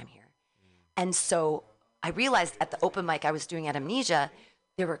stage time here. And so I realized at the open mic I was doing at Amnesia,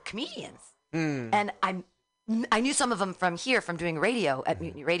 there were comedians. And I knew some of them from here, from doing radio at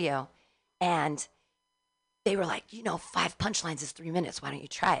Mutiny Radio. And they were like, 5 punchlines is 3 minutes. Why don't you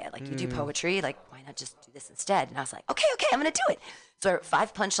try it? Like, you do poetry. Like, why not just do this instead? And I was like, okay, I'm going to do it. So I wrote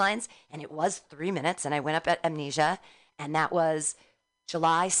 5 punchlines, and it was 3 minutes. And I went up at Amnesia, and that was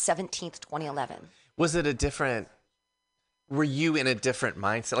July 17th, 2011. Was it were you in a different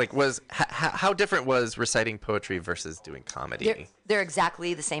mindset? Like, how different was reciting poetry versus doing comedy? They're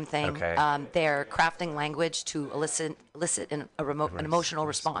exactly the same thing. Okay. They're crafting language to elicit an emotional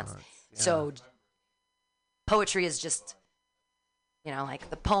response. Yeah. So poetry is just, like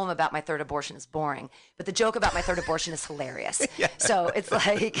the poem about my 3rd abortion is boring, but the joke about my 3rd abortion is hilarious. Yeah. So it's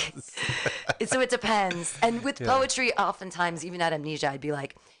like, so it depends. And with poetry, oftentimes, even at Amnesia, I'd be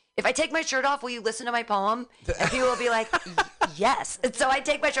like, if I take my shirt off, will you listen to my poem? And people will be like, yes. And so I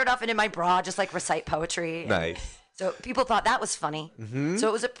take my shirt off and in my bra, just like recite poetry. Nice. So people thought that was funny. Mhm. So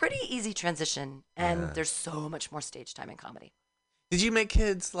it was a pretty easy transition, and Yeah. there's so much more stage time in comedy. Did you make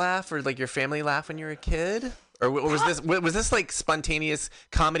kids laugh or like your family laugh when you were a kid? Or was this like spontaneous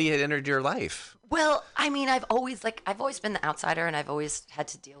comedy had entered your life? Well, I mean, I've always been the outsider, and I've always had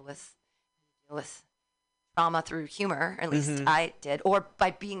to deal with trauma through humor. At least Mhm. I did, or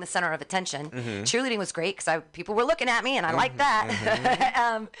by being the center of attention. Mhm. Cheerleading was great because people were looking at me, and I liked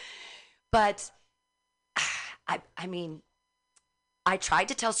that. But I mean, I tried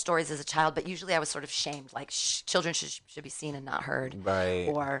to tell stories as a child, but usually I was sort of shamed. Like children should be seen and not heard. Right.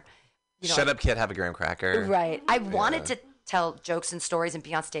 Or Shut up, kid. Have a graham cracker. Right. I wanted to tell jokes and stories and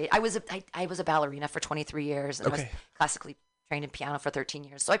be on stage. I was a ballerina for 23 years, and I was classically trained in piano for 13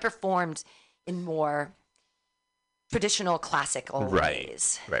 years. So I performed in more traditional classical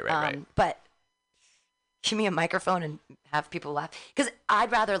ways. Right. But give me a microphone and have people laugh, because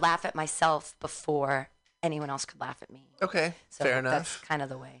I'd rather laugh at myself before anyone else could laugh at me. Okay, So fair enough. that's kind of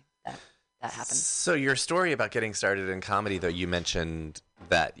the way that happened. So your story about getting started in comedy, though, you mentioned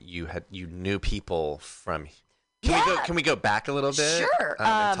that you knew people from. Can we go back a little bit? Sure.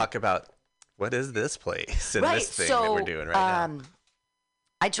 And talk about what is this place and this thing that we're doing right now.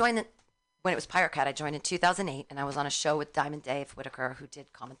 I joined when it was Pirate Cat. I joined in 2008, and I was on a show with Diamond Dave Whitaker, who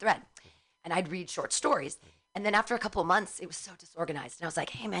did Common Thread, and I'd read short stories. And then after a couple of months, it was so disorganized, and I was like,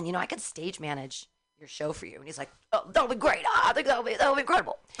 "Hey, man, I could stage manage your show for you." And he's like, "Oh, that'll be great. I think that'll be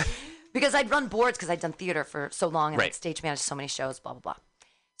incredible." Because I'd run boards because I'd done theater for so long, and I'd stage managed so many shows, blah, blah, blah.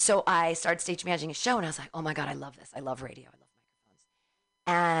 So I started stage managing a show, and I was like, oh my God, I love this. I love radio. I love microphones.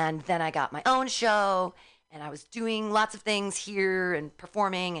 And then I got my own show, and I was doing lots of things here and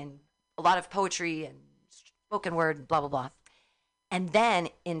performing and a lot of poetry and spoken word, blah, blah, blah. And then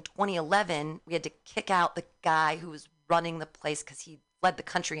in 2011, we had to kick out the guy who was running the place because he fled the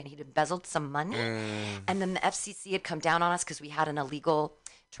country and he'd embezzled some money. And then the FCC had come down on us because we had an illegal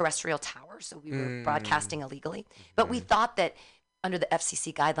terrestrial tower, so we were broadcasting illegally. But we thought that under the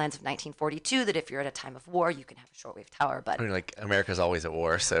FCC guidelines of 1942, that if you're at a time of war, you can have a shortwave tower. But I mean, like, America's always at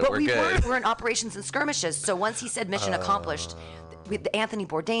war, so but we're we good. we're in operations and skirmishes. So once he said mission accomplished, the Anthony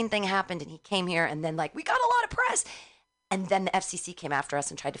Bourdain thing happened, and he came here, and then we got a lot of press. And then the FCC came after us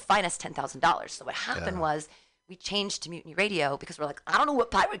and tried to fine us $10,000. So what happened was we changed to Mutiny Radio because we're like, I don't know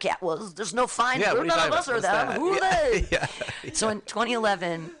what Pirate Cat was. There's no fine. Yeah, None of us are them. Who are they? Yeah. So in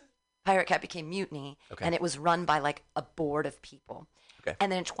 2011, Pirate Cat became Mutiny, and it was run by a board of people. Okay.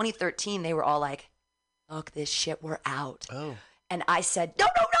 And then in 2013, they were all like, "Fuck this shit, we're out." Oh. And I said, "No.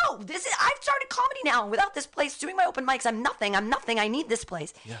 I've started comedy now, and without this place, doing my open mics, I'm nothing. I need this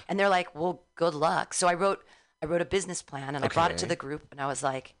place." Yeah. And they're like, "Well, good luck." So I wrote a business plan, and I brought it to the group, and I was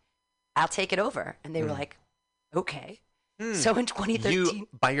like, "I'll take it over." And they were like, "Okay." So in 2013, You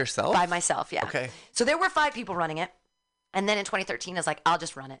by yourself? by myself, yeah. Okay. So there were 5 people running it, and then in 2013, I was like, "I'll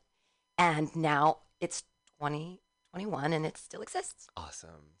just run it." And now it's 2021, and it still exists.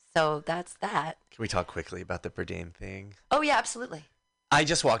 Awesome. So that's that. Can we talk quickly about the Bourdain thing? Oh yeah, absolutely. I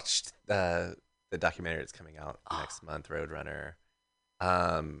just watched the documentary that's coming out next month, Roadrunner.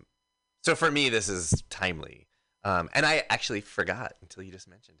 So for me, this is timely. And I actually forgot until you just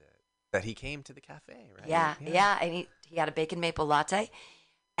mentioned it that he came to the cafe, right? Yeah. And he had a bacon maple latte,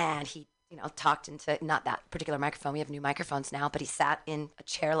 and he talked into not that particular microphone. We have new microphones now, but he sat in a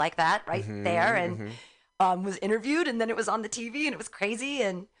chair like that right there and was interviewed, and then it was on the TV, and it was crazy.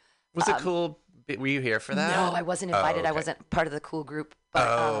 And was it cool? Were you here for that? No, I wasn't invited. Oh, okay. I wasn't part of the cool group.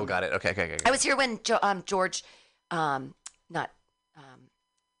 But, got it. Okay. I was here when George, the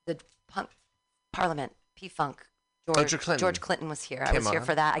punk Parliament, P-Funk, George Clinton was here. I was here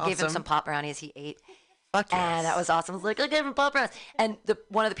for that. I gave him some pop brownies he ate. Fuck yes. And that was awesome. I was like, I gave him pop brownies. And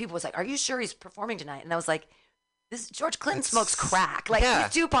one of the people was like, "Are you sure he's performing tonight?" And I was like, "This George Clinton smokes crack.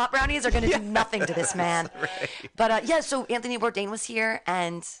 These 2 pop brownies are going to do nothing to this man." Right. But so Anthony Bourdain was here,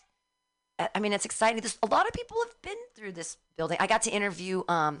 and I mean, it's exciting. A lot of people have been through this building. I got to interview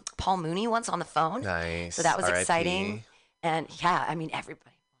Paul Mooney once on the phone. Nice. So that was R.I.P. exciting. And yeah, I mean,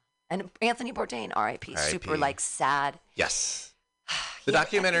 everybody. And Anthony Bourdain, R.I.P. Super sad. Yes. The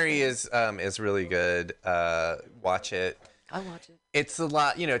documentary is really good. Watch it. I'll watch it. It's a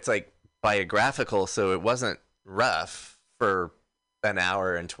lot, it's like biographical, so it wasn't rough for an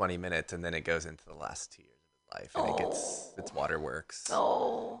hour and 20 minutes, and then it goes into the last 2 years of his life, and it's waterworks.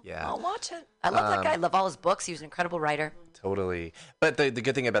 Oh, yeah. I'll watch it. I love that guy. I love all his books. He was an incredible writer. Totally. But the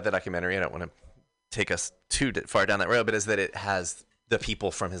good thing about the documentary, I don't want to take us too far down that road, but is that it has the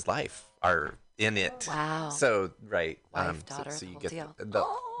people from his life are in it. Wow. So right. Wife, daughter, so you whole get deal.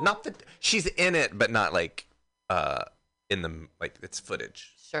 not that she's in it, but not like in the it's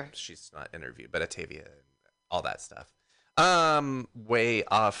footage. Sure. She's not interviewed, but Atavia, all that stuff. Way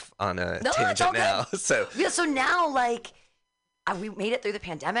off on a No, it's all tangent now. good. So Yeah, so now, like, we made it through the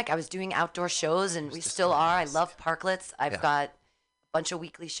pandemic. I was doing outdoor shows, and we still are. I love parklets. I've got a bunch of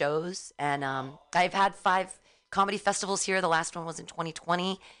weekly shows, and I've had 5 comedy festivals here. The last one was in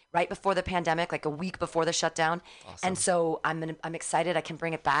 2020, right before the pandemic, like a week before the shutdown. Awesome. And so I'm excited. I can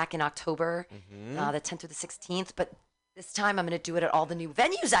bring it back in October, Mhm. the 10th through the 16th. But this time I'm going to do it at all the new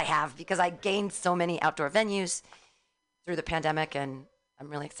venues I have because I gained so many outdoor venues through the pandemic, and I'm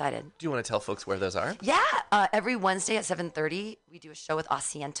really excited. do you want to tell folks where those are? Yeah, every Wednesday at 7:30, we do a show with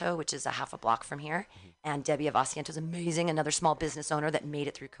Asiento, which is a half a block from here. And Debbie of Asiento is amazing, another small business owner that made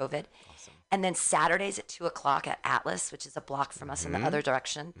it through COVID. Awesome. And then Saturdays at 2 o'clock at Atlas, which is a block from us in the other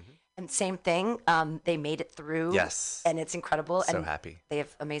direction. And same thing, they made it through. Yes. And it's incredible. So and happy. They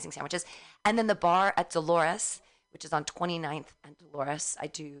have amazing sandwiches. And then the bar at Dolores, which is on 29th and Dolores, I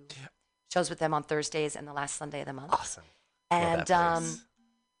do shows with them on Thursdays and the last Sunday of the month. Awesome. And Love that place.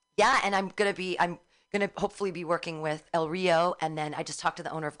 yeah, and I'm gonna hopefully be working with El Rio, and then I just talked to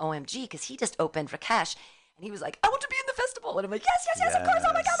the owner of OMG because he just opened Rakesh, and he was like, I want to be in the festival, and I'm like, yes, of course,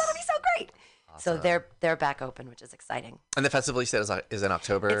 oh my god, that'll be so great. So they're back open, which is exciting. And the festival you said is in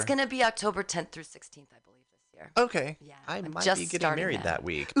October? It's gonna be October 10th through 16th, I believe, this year. Okay. Yeah, I I'm might just be getting starting married that. that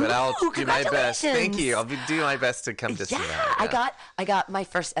week, but I'll do my best. Thank you. congratulations. I'll do my best to come to see that. Yeah. I got my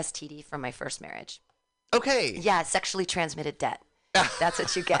first STD from my first marriage. Okay. Yeah, sexually transmitted debt. That's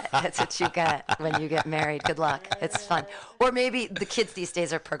what you get. That's what you get when you get married. Good luck. It's fun. Or maybe the kids these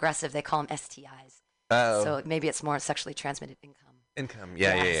days are progressive. They call them STIs. Oh. So maybe it's more sexually transmitted income.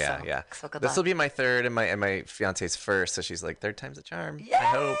 Yeah. So good This will luck. be my third and my fiance's first, so she's like, third time's a charm.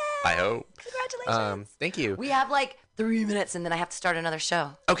 I hope. Congratulations. Thank you. We have like 3 minutes, and then I have to start another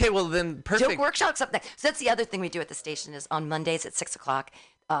show. Okay, well then, perfect. Joke workshop's up next. So that's the other thing we do at the station is on Mondays at 6 o'clock.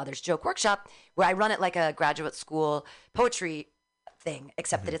 There's joke workshop where I run it like a graduate school poetry thing,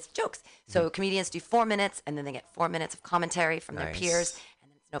 except that it's jokes. So comedians do 4 minutes, and then they get 4 minutes of commentary from their Nice. peers,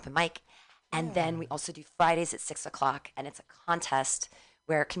 and then it's an open mic. And then we also do Fridays at 6 o'clock, and it's a contest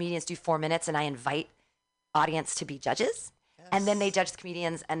where comedians do 4 minutes, and I invite audience to be judges. And then they judge the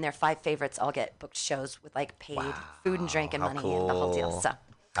comedians, and their 5 favorites all get booked shows with like paid food and drink and how money and the whole deal. cool. So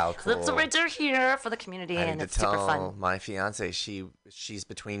How cool. that's what we're here for the community, I and need it's to super tell fun. my fiance she's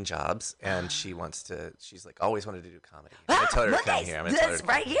between jobs and she's like always wanted to do comedy. I'm gonna tell her to come Mondays. here. I'm gonna tell her That's to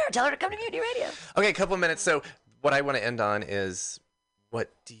come right here. Tell her to come to Mutiny Radio. Okay, a couple of minutes. So what I want to end on is,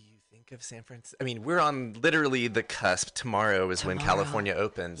 what do you think of San Francisco? I mean, we're on literally the cusp. Tomorrow is when California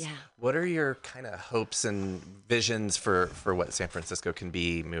opens. Yeah. What are your kind of hopes and visions for what San Francisco can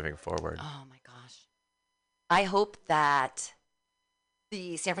be moving forward? Oh my gosh. I hope that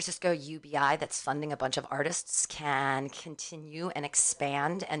the San Francisco UBI that's funding a bunch of artists can continue and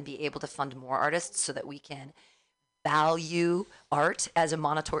expand and be able to fund more artists so that we can value art as a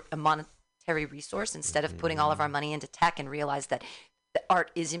monetary resource instead of putting all of our money into tech, and realize that the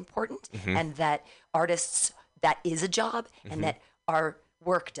art is important and that artists, that is a job, and that our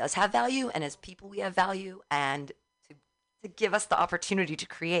work does have value, and as people we have value, and to give us the opportunity to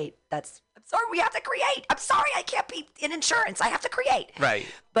create. I'm sorry, we have to create. I'm sorry, I can't be in insurance. I have to create. Right.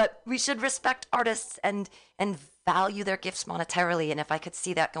 But we should respect artists and value their gifts monetarily. And if I could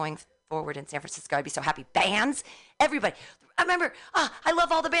see that going forward in San Francisco, I'd be so happy. Bands, everybody. I remember, I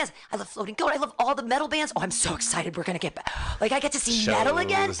love all the bands. I love Floating Goat. I love all the metal bands. Oh, I'm so excited. We're going to get back. Like, I get to see metal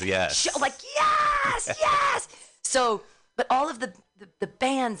again. Yes. Yes. So, but all of the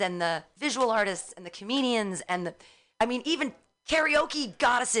bands and the visual artists and the comedians and even karaoke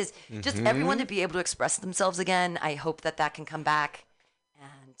goddesses, just everyone to be able to express themselves again. I hope that can come back.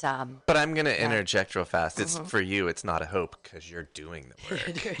 And But I'm going to interject real fast. It's for you. It's not a hope because you're doing the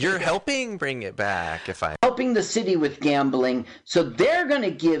work. You're helping bring it back. Helping the city with gambling, so they're going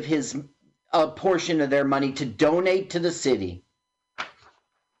to give a portion of their money to donate to the city.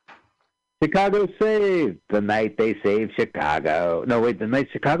 Chicago saved the night they saved Chicago. No, wait, the night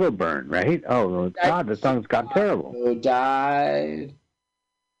Chicago burned, right? Oh, God, the song's got terrible. Who died?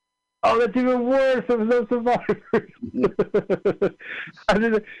 Oh, that's even worse. There was no survivors. How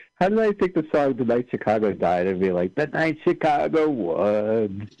did I think the song "The Night Chicago Died" and be like, "The night Chicago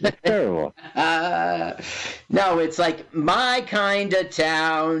won"? It's terrible. No, it's like my kind of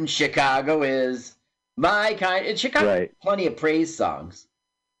town. Chicago is my kind. Chicago has plenty of praise songs.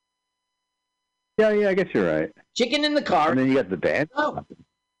 Yeah, I guess you're right. Chicken in the Car. And then you got the band. Oh.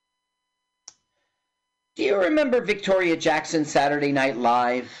 Do you remember Victoria Jackson's Saturday Night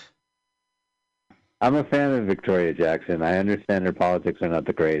Live? I'm a fan of Victoria Jackson. I understand her politics are not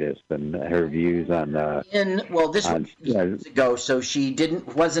the greatest, and her views on. This was years ago, so she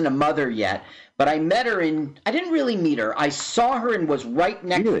wasn't a mother yet. But I met her I didn't really meet her. I saw her and was right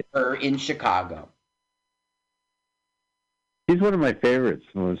next to her in Chicago. She's one of my favorites.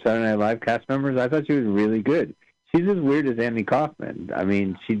 One of the Saturday Night Live cast members. I thought she was really good. She's as weird as Andy Kaufman. I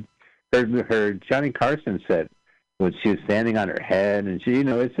mean, her Johnny Carson set when she was standing on her head, and she,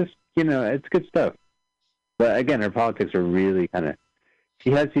 it's just, it's good stuff. But again, her politics are really kind of. She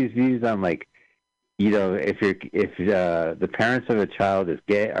has these views on like, if the parents of a child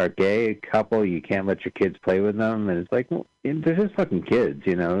are gay couple, you can't let your kids play with them, and it's like, well, they're just fucking kids,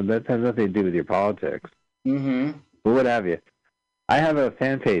 That has nothing to do with your politics. Mm-hmm. But what have you? I have a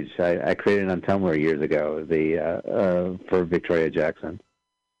fan page I created on Tumblr years ago. For Victoria Jackson.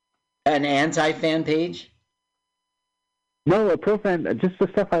 An anti-fan page? No, a pro fan. Just the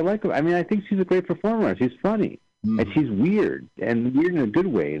stuff I like. I mean, I think she's a great performer. She's funny, and she's weird in a good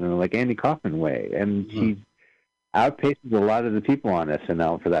way, like Andy Kaufman way. And she outpaces a lot of the people on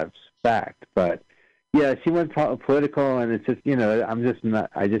SNL for that fact. But yeah, she went political, and it's just I'm just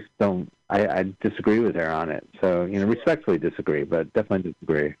not. I just don't. I disagree with her on it. So respectfully disagree, but definitely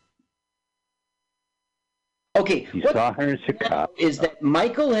disagree. Okay, you saw her in Chicago. Is that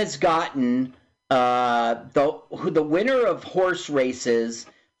Michael has gotten the winner of horse races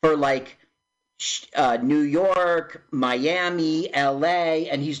for like New York, Miami, L.A.,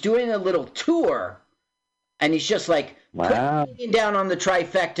 and he's doing a little tour, and he's just like putting down on the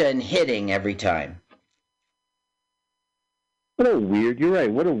trifecta and hitting every time. What a weird! You're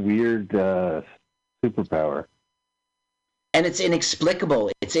right. What a weird superpower. And it's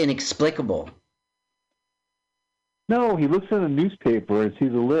inexplicable. It's inexplicable. No, he looks at a newspaper and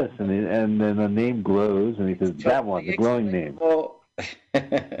sees a list, and then a name glows, and he says, "That one, the glowing name."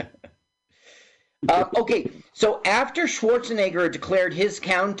 Okay, so after Schwarzenegger declared his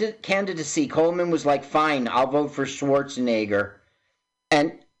candidacy, Coleman was like, "Fine, I'll vote for Schwarzenegger,"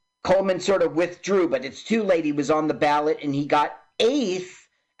 and Coleman sort of withdrew, but it's too late. He was on the ballot, and he got 8th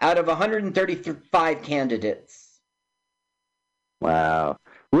out of 135 candidates. Wow.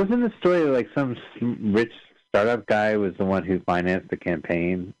 Wasn't the story like some rich startup guy was the one who financed the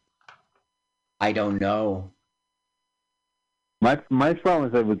campaign? I don't know. My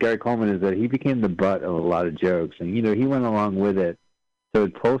problem with Gary Coleman is that he became the butt of a lot of jokes, and he went along with it. So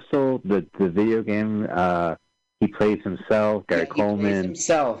Postal, the video game, he plays himself. Gary Coleman plays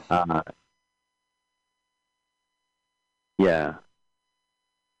himself. Yeah.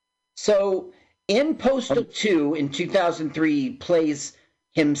 So in Postal 2 in 2003, he plays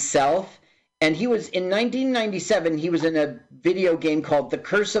himself, and he was in 1997. He was in a video game called The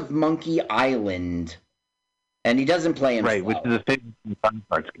Curse of Monkey Island, and he doesn't play himself. Right, which is a famous Fun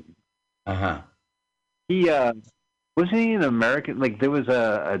Parts game. He wasn't he an American? Like there was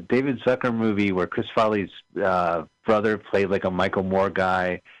a David Zucker movie where Chris Farley's brother played like a Michael Moore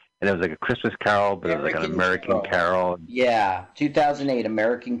guy, and it was like a Christmas Carol, but it was like an American Carol. Yeah, 2008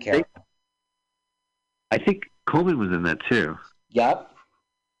 American Carol. I think Coleman was in that too. Yep,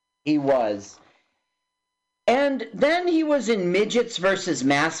 he was. And then he was in Midgets versus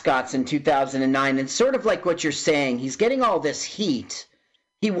Mascots in 2009, and sort of like what you're saying, he's getting all this heat.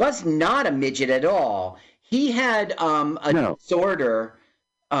 He was not a midget at all. He had a disorder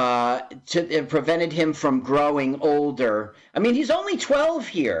that prevented him from growing older. I mean, he's only 12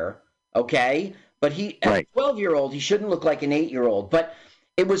 here, okay? But as a 12-year-old, he shouldn't look like an 8-year-old. But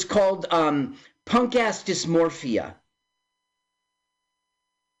it was called punk-ass dysmorphia.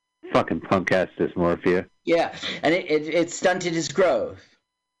 Fucking punk-ass dysmorphia. Yeah, and it stunted his growth.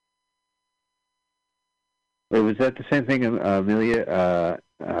 Wait, was that the same thing, Amelia?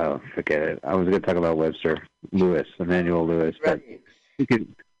 Forget it. I was going to talk about Emmanuel Lewis. Right.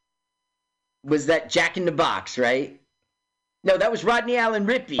 Was that Jack in the Box, right? No, that was Rodney Allen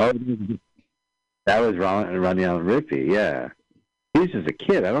Rippey. Oh, that was Rodney Allen Rippey, yeah. He was just a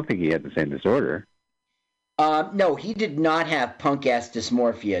kid. I don't think he had the same disorder. No, he did not have punk-ass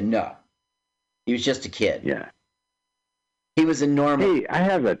dysmorphia, no. He was just a kid. Yeah. He was a normal. Hey, I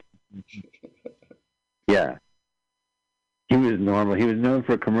have a... Yeah. He was normal. He was known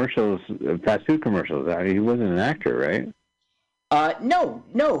for commercials, fast food commercials. I mean, he wasn't an actor, right? No.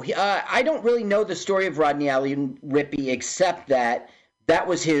 I don't really know the story of Rodney Allen Rippey, except that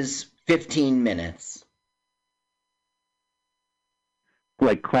was his 15 minutes.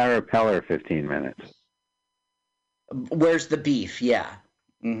 Like Clara Peller, 15 minutes. Where's the beef? Yeah.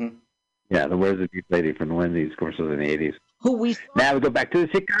 Mm-hmm. Yeah, the Where's the Beef lady from the Wendy's commercials in the 80s. Who we saw. Now we go back to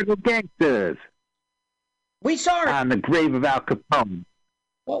the Chicago Gangsters. We saw her. On the grave of Al Capone.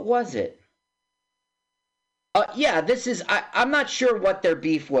 What was it? Yeah, this is. I'm not sure what their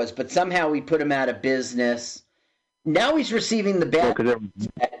beef was, but somehow we put him out of business. Now he's receiving the bad.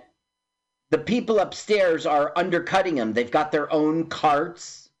 The people upstairs are undercutting him. They've got their own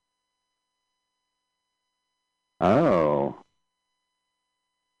carts. Oh.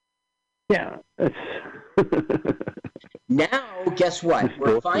 Yeah. Now, guess what?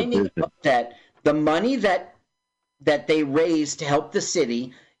 We're finding out that the money that they raised to help the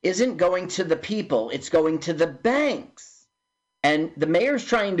city isn't going to the people. It's going to the banks. And the mayor's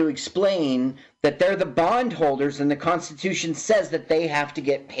trying to explain that they're the bondholders and the Constitution says that they have to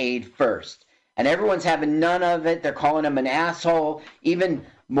get paid first. And everyone's having none of it. They're calling him an asshole. Even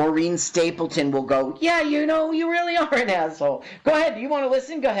Maureen Stapleton will go, yeah, you know, you really are an asshole. Go ahead. Do you want to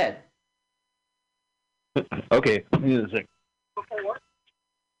listen? Go ahead. Okay. Give me a second. Before.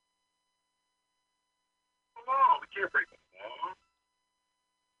 Hello, but you're pretty good.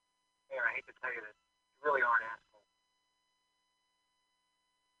 Mayor, I hate to tell you this. You really are an asshole.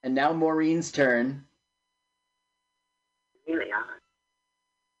 And now Maureen's turn. You really are.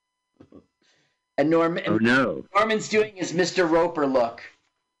 And Norman. Oh, no. Norman's doing his Mr. Roper look.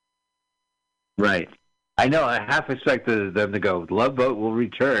 Right. I know. I half expected them to go, Love Boat will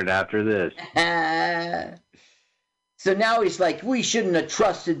return after this. So now he's like, we shouldn't have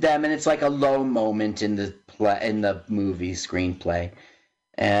trusted them, and it's like a low moment in the movie screenplay.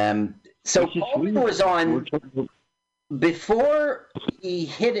 So Coleman was on before he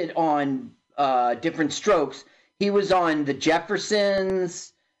hit it on Different Strokes. He was on The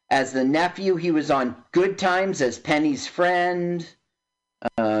Jeffersons as the nephew. He was on Good Times as Penny's friend.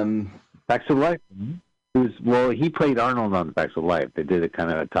 Facts of Life. He played Arnold on Facts of Life. They did a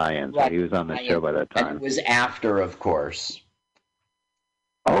kind of a tie-in, so he was on the show by that time. And it was after, of course.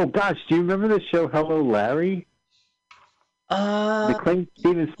 Oh, gosh, do you remember the show Hello, Larry? McLean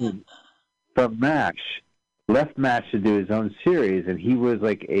Stevenson from MASH left MASH to do his own series, and he was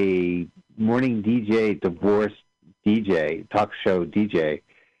like a morning DJ, divorced DJ, talk show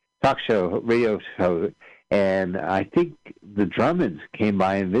radio show, and I think the Drummonds came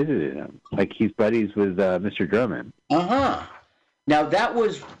by and visited him. Like he's buddies with Mr. Drummond. Uh-huh. Now that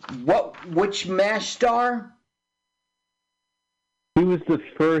was which MASH star? He was the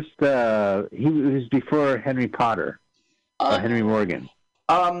first, he was before Henry Potter, Henry Morgan.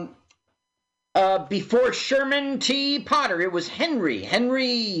 Before Sherman T. Potter, it was Henry.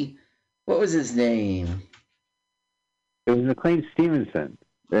 Henry, what was his name? It was McLean Stevenson,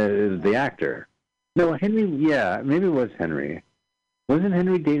 the actor. No, Henry, yeah, maybe it was Henry. Wasn't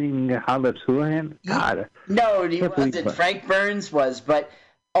Henry dating Hot Lips Houlihan? God. No, he wasn't. Frank Burns was, but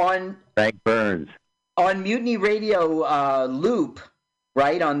on... Frank Burns. On Mutiny Radio Loop,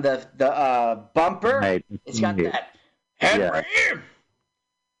 right, on the bumper, right. It's got that, Henry,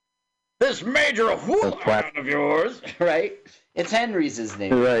 this Major Houlihan of yours, right? It's Henry's his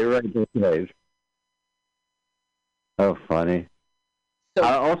name. Right. Oh, funny. So,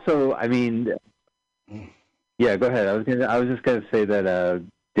 also, I mean... Yeah, go ahead. I was just gonna say that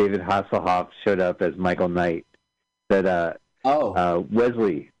David Hasselhoff showed up as Michael Knight. That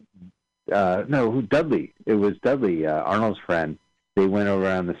Wesley, Dudley. It was Dudley, Arnold's friend. They went over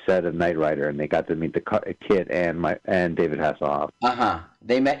on the set of Knight Rider, and they got to meet Kit and David Hasselhoff.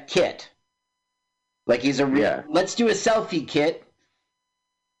 They met Kit. Like he's a real. Yeah. Let's do a selfie, Kit.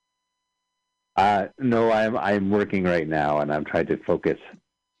 No, I'm working right now, and I'm trying to focus.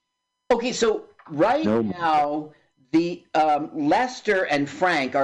 Okay, so. Now, the Lester and Frank are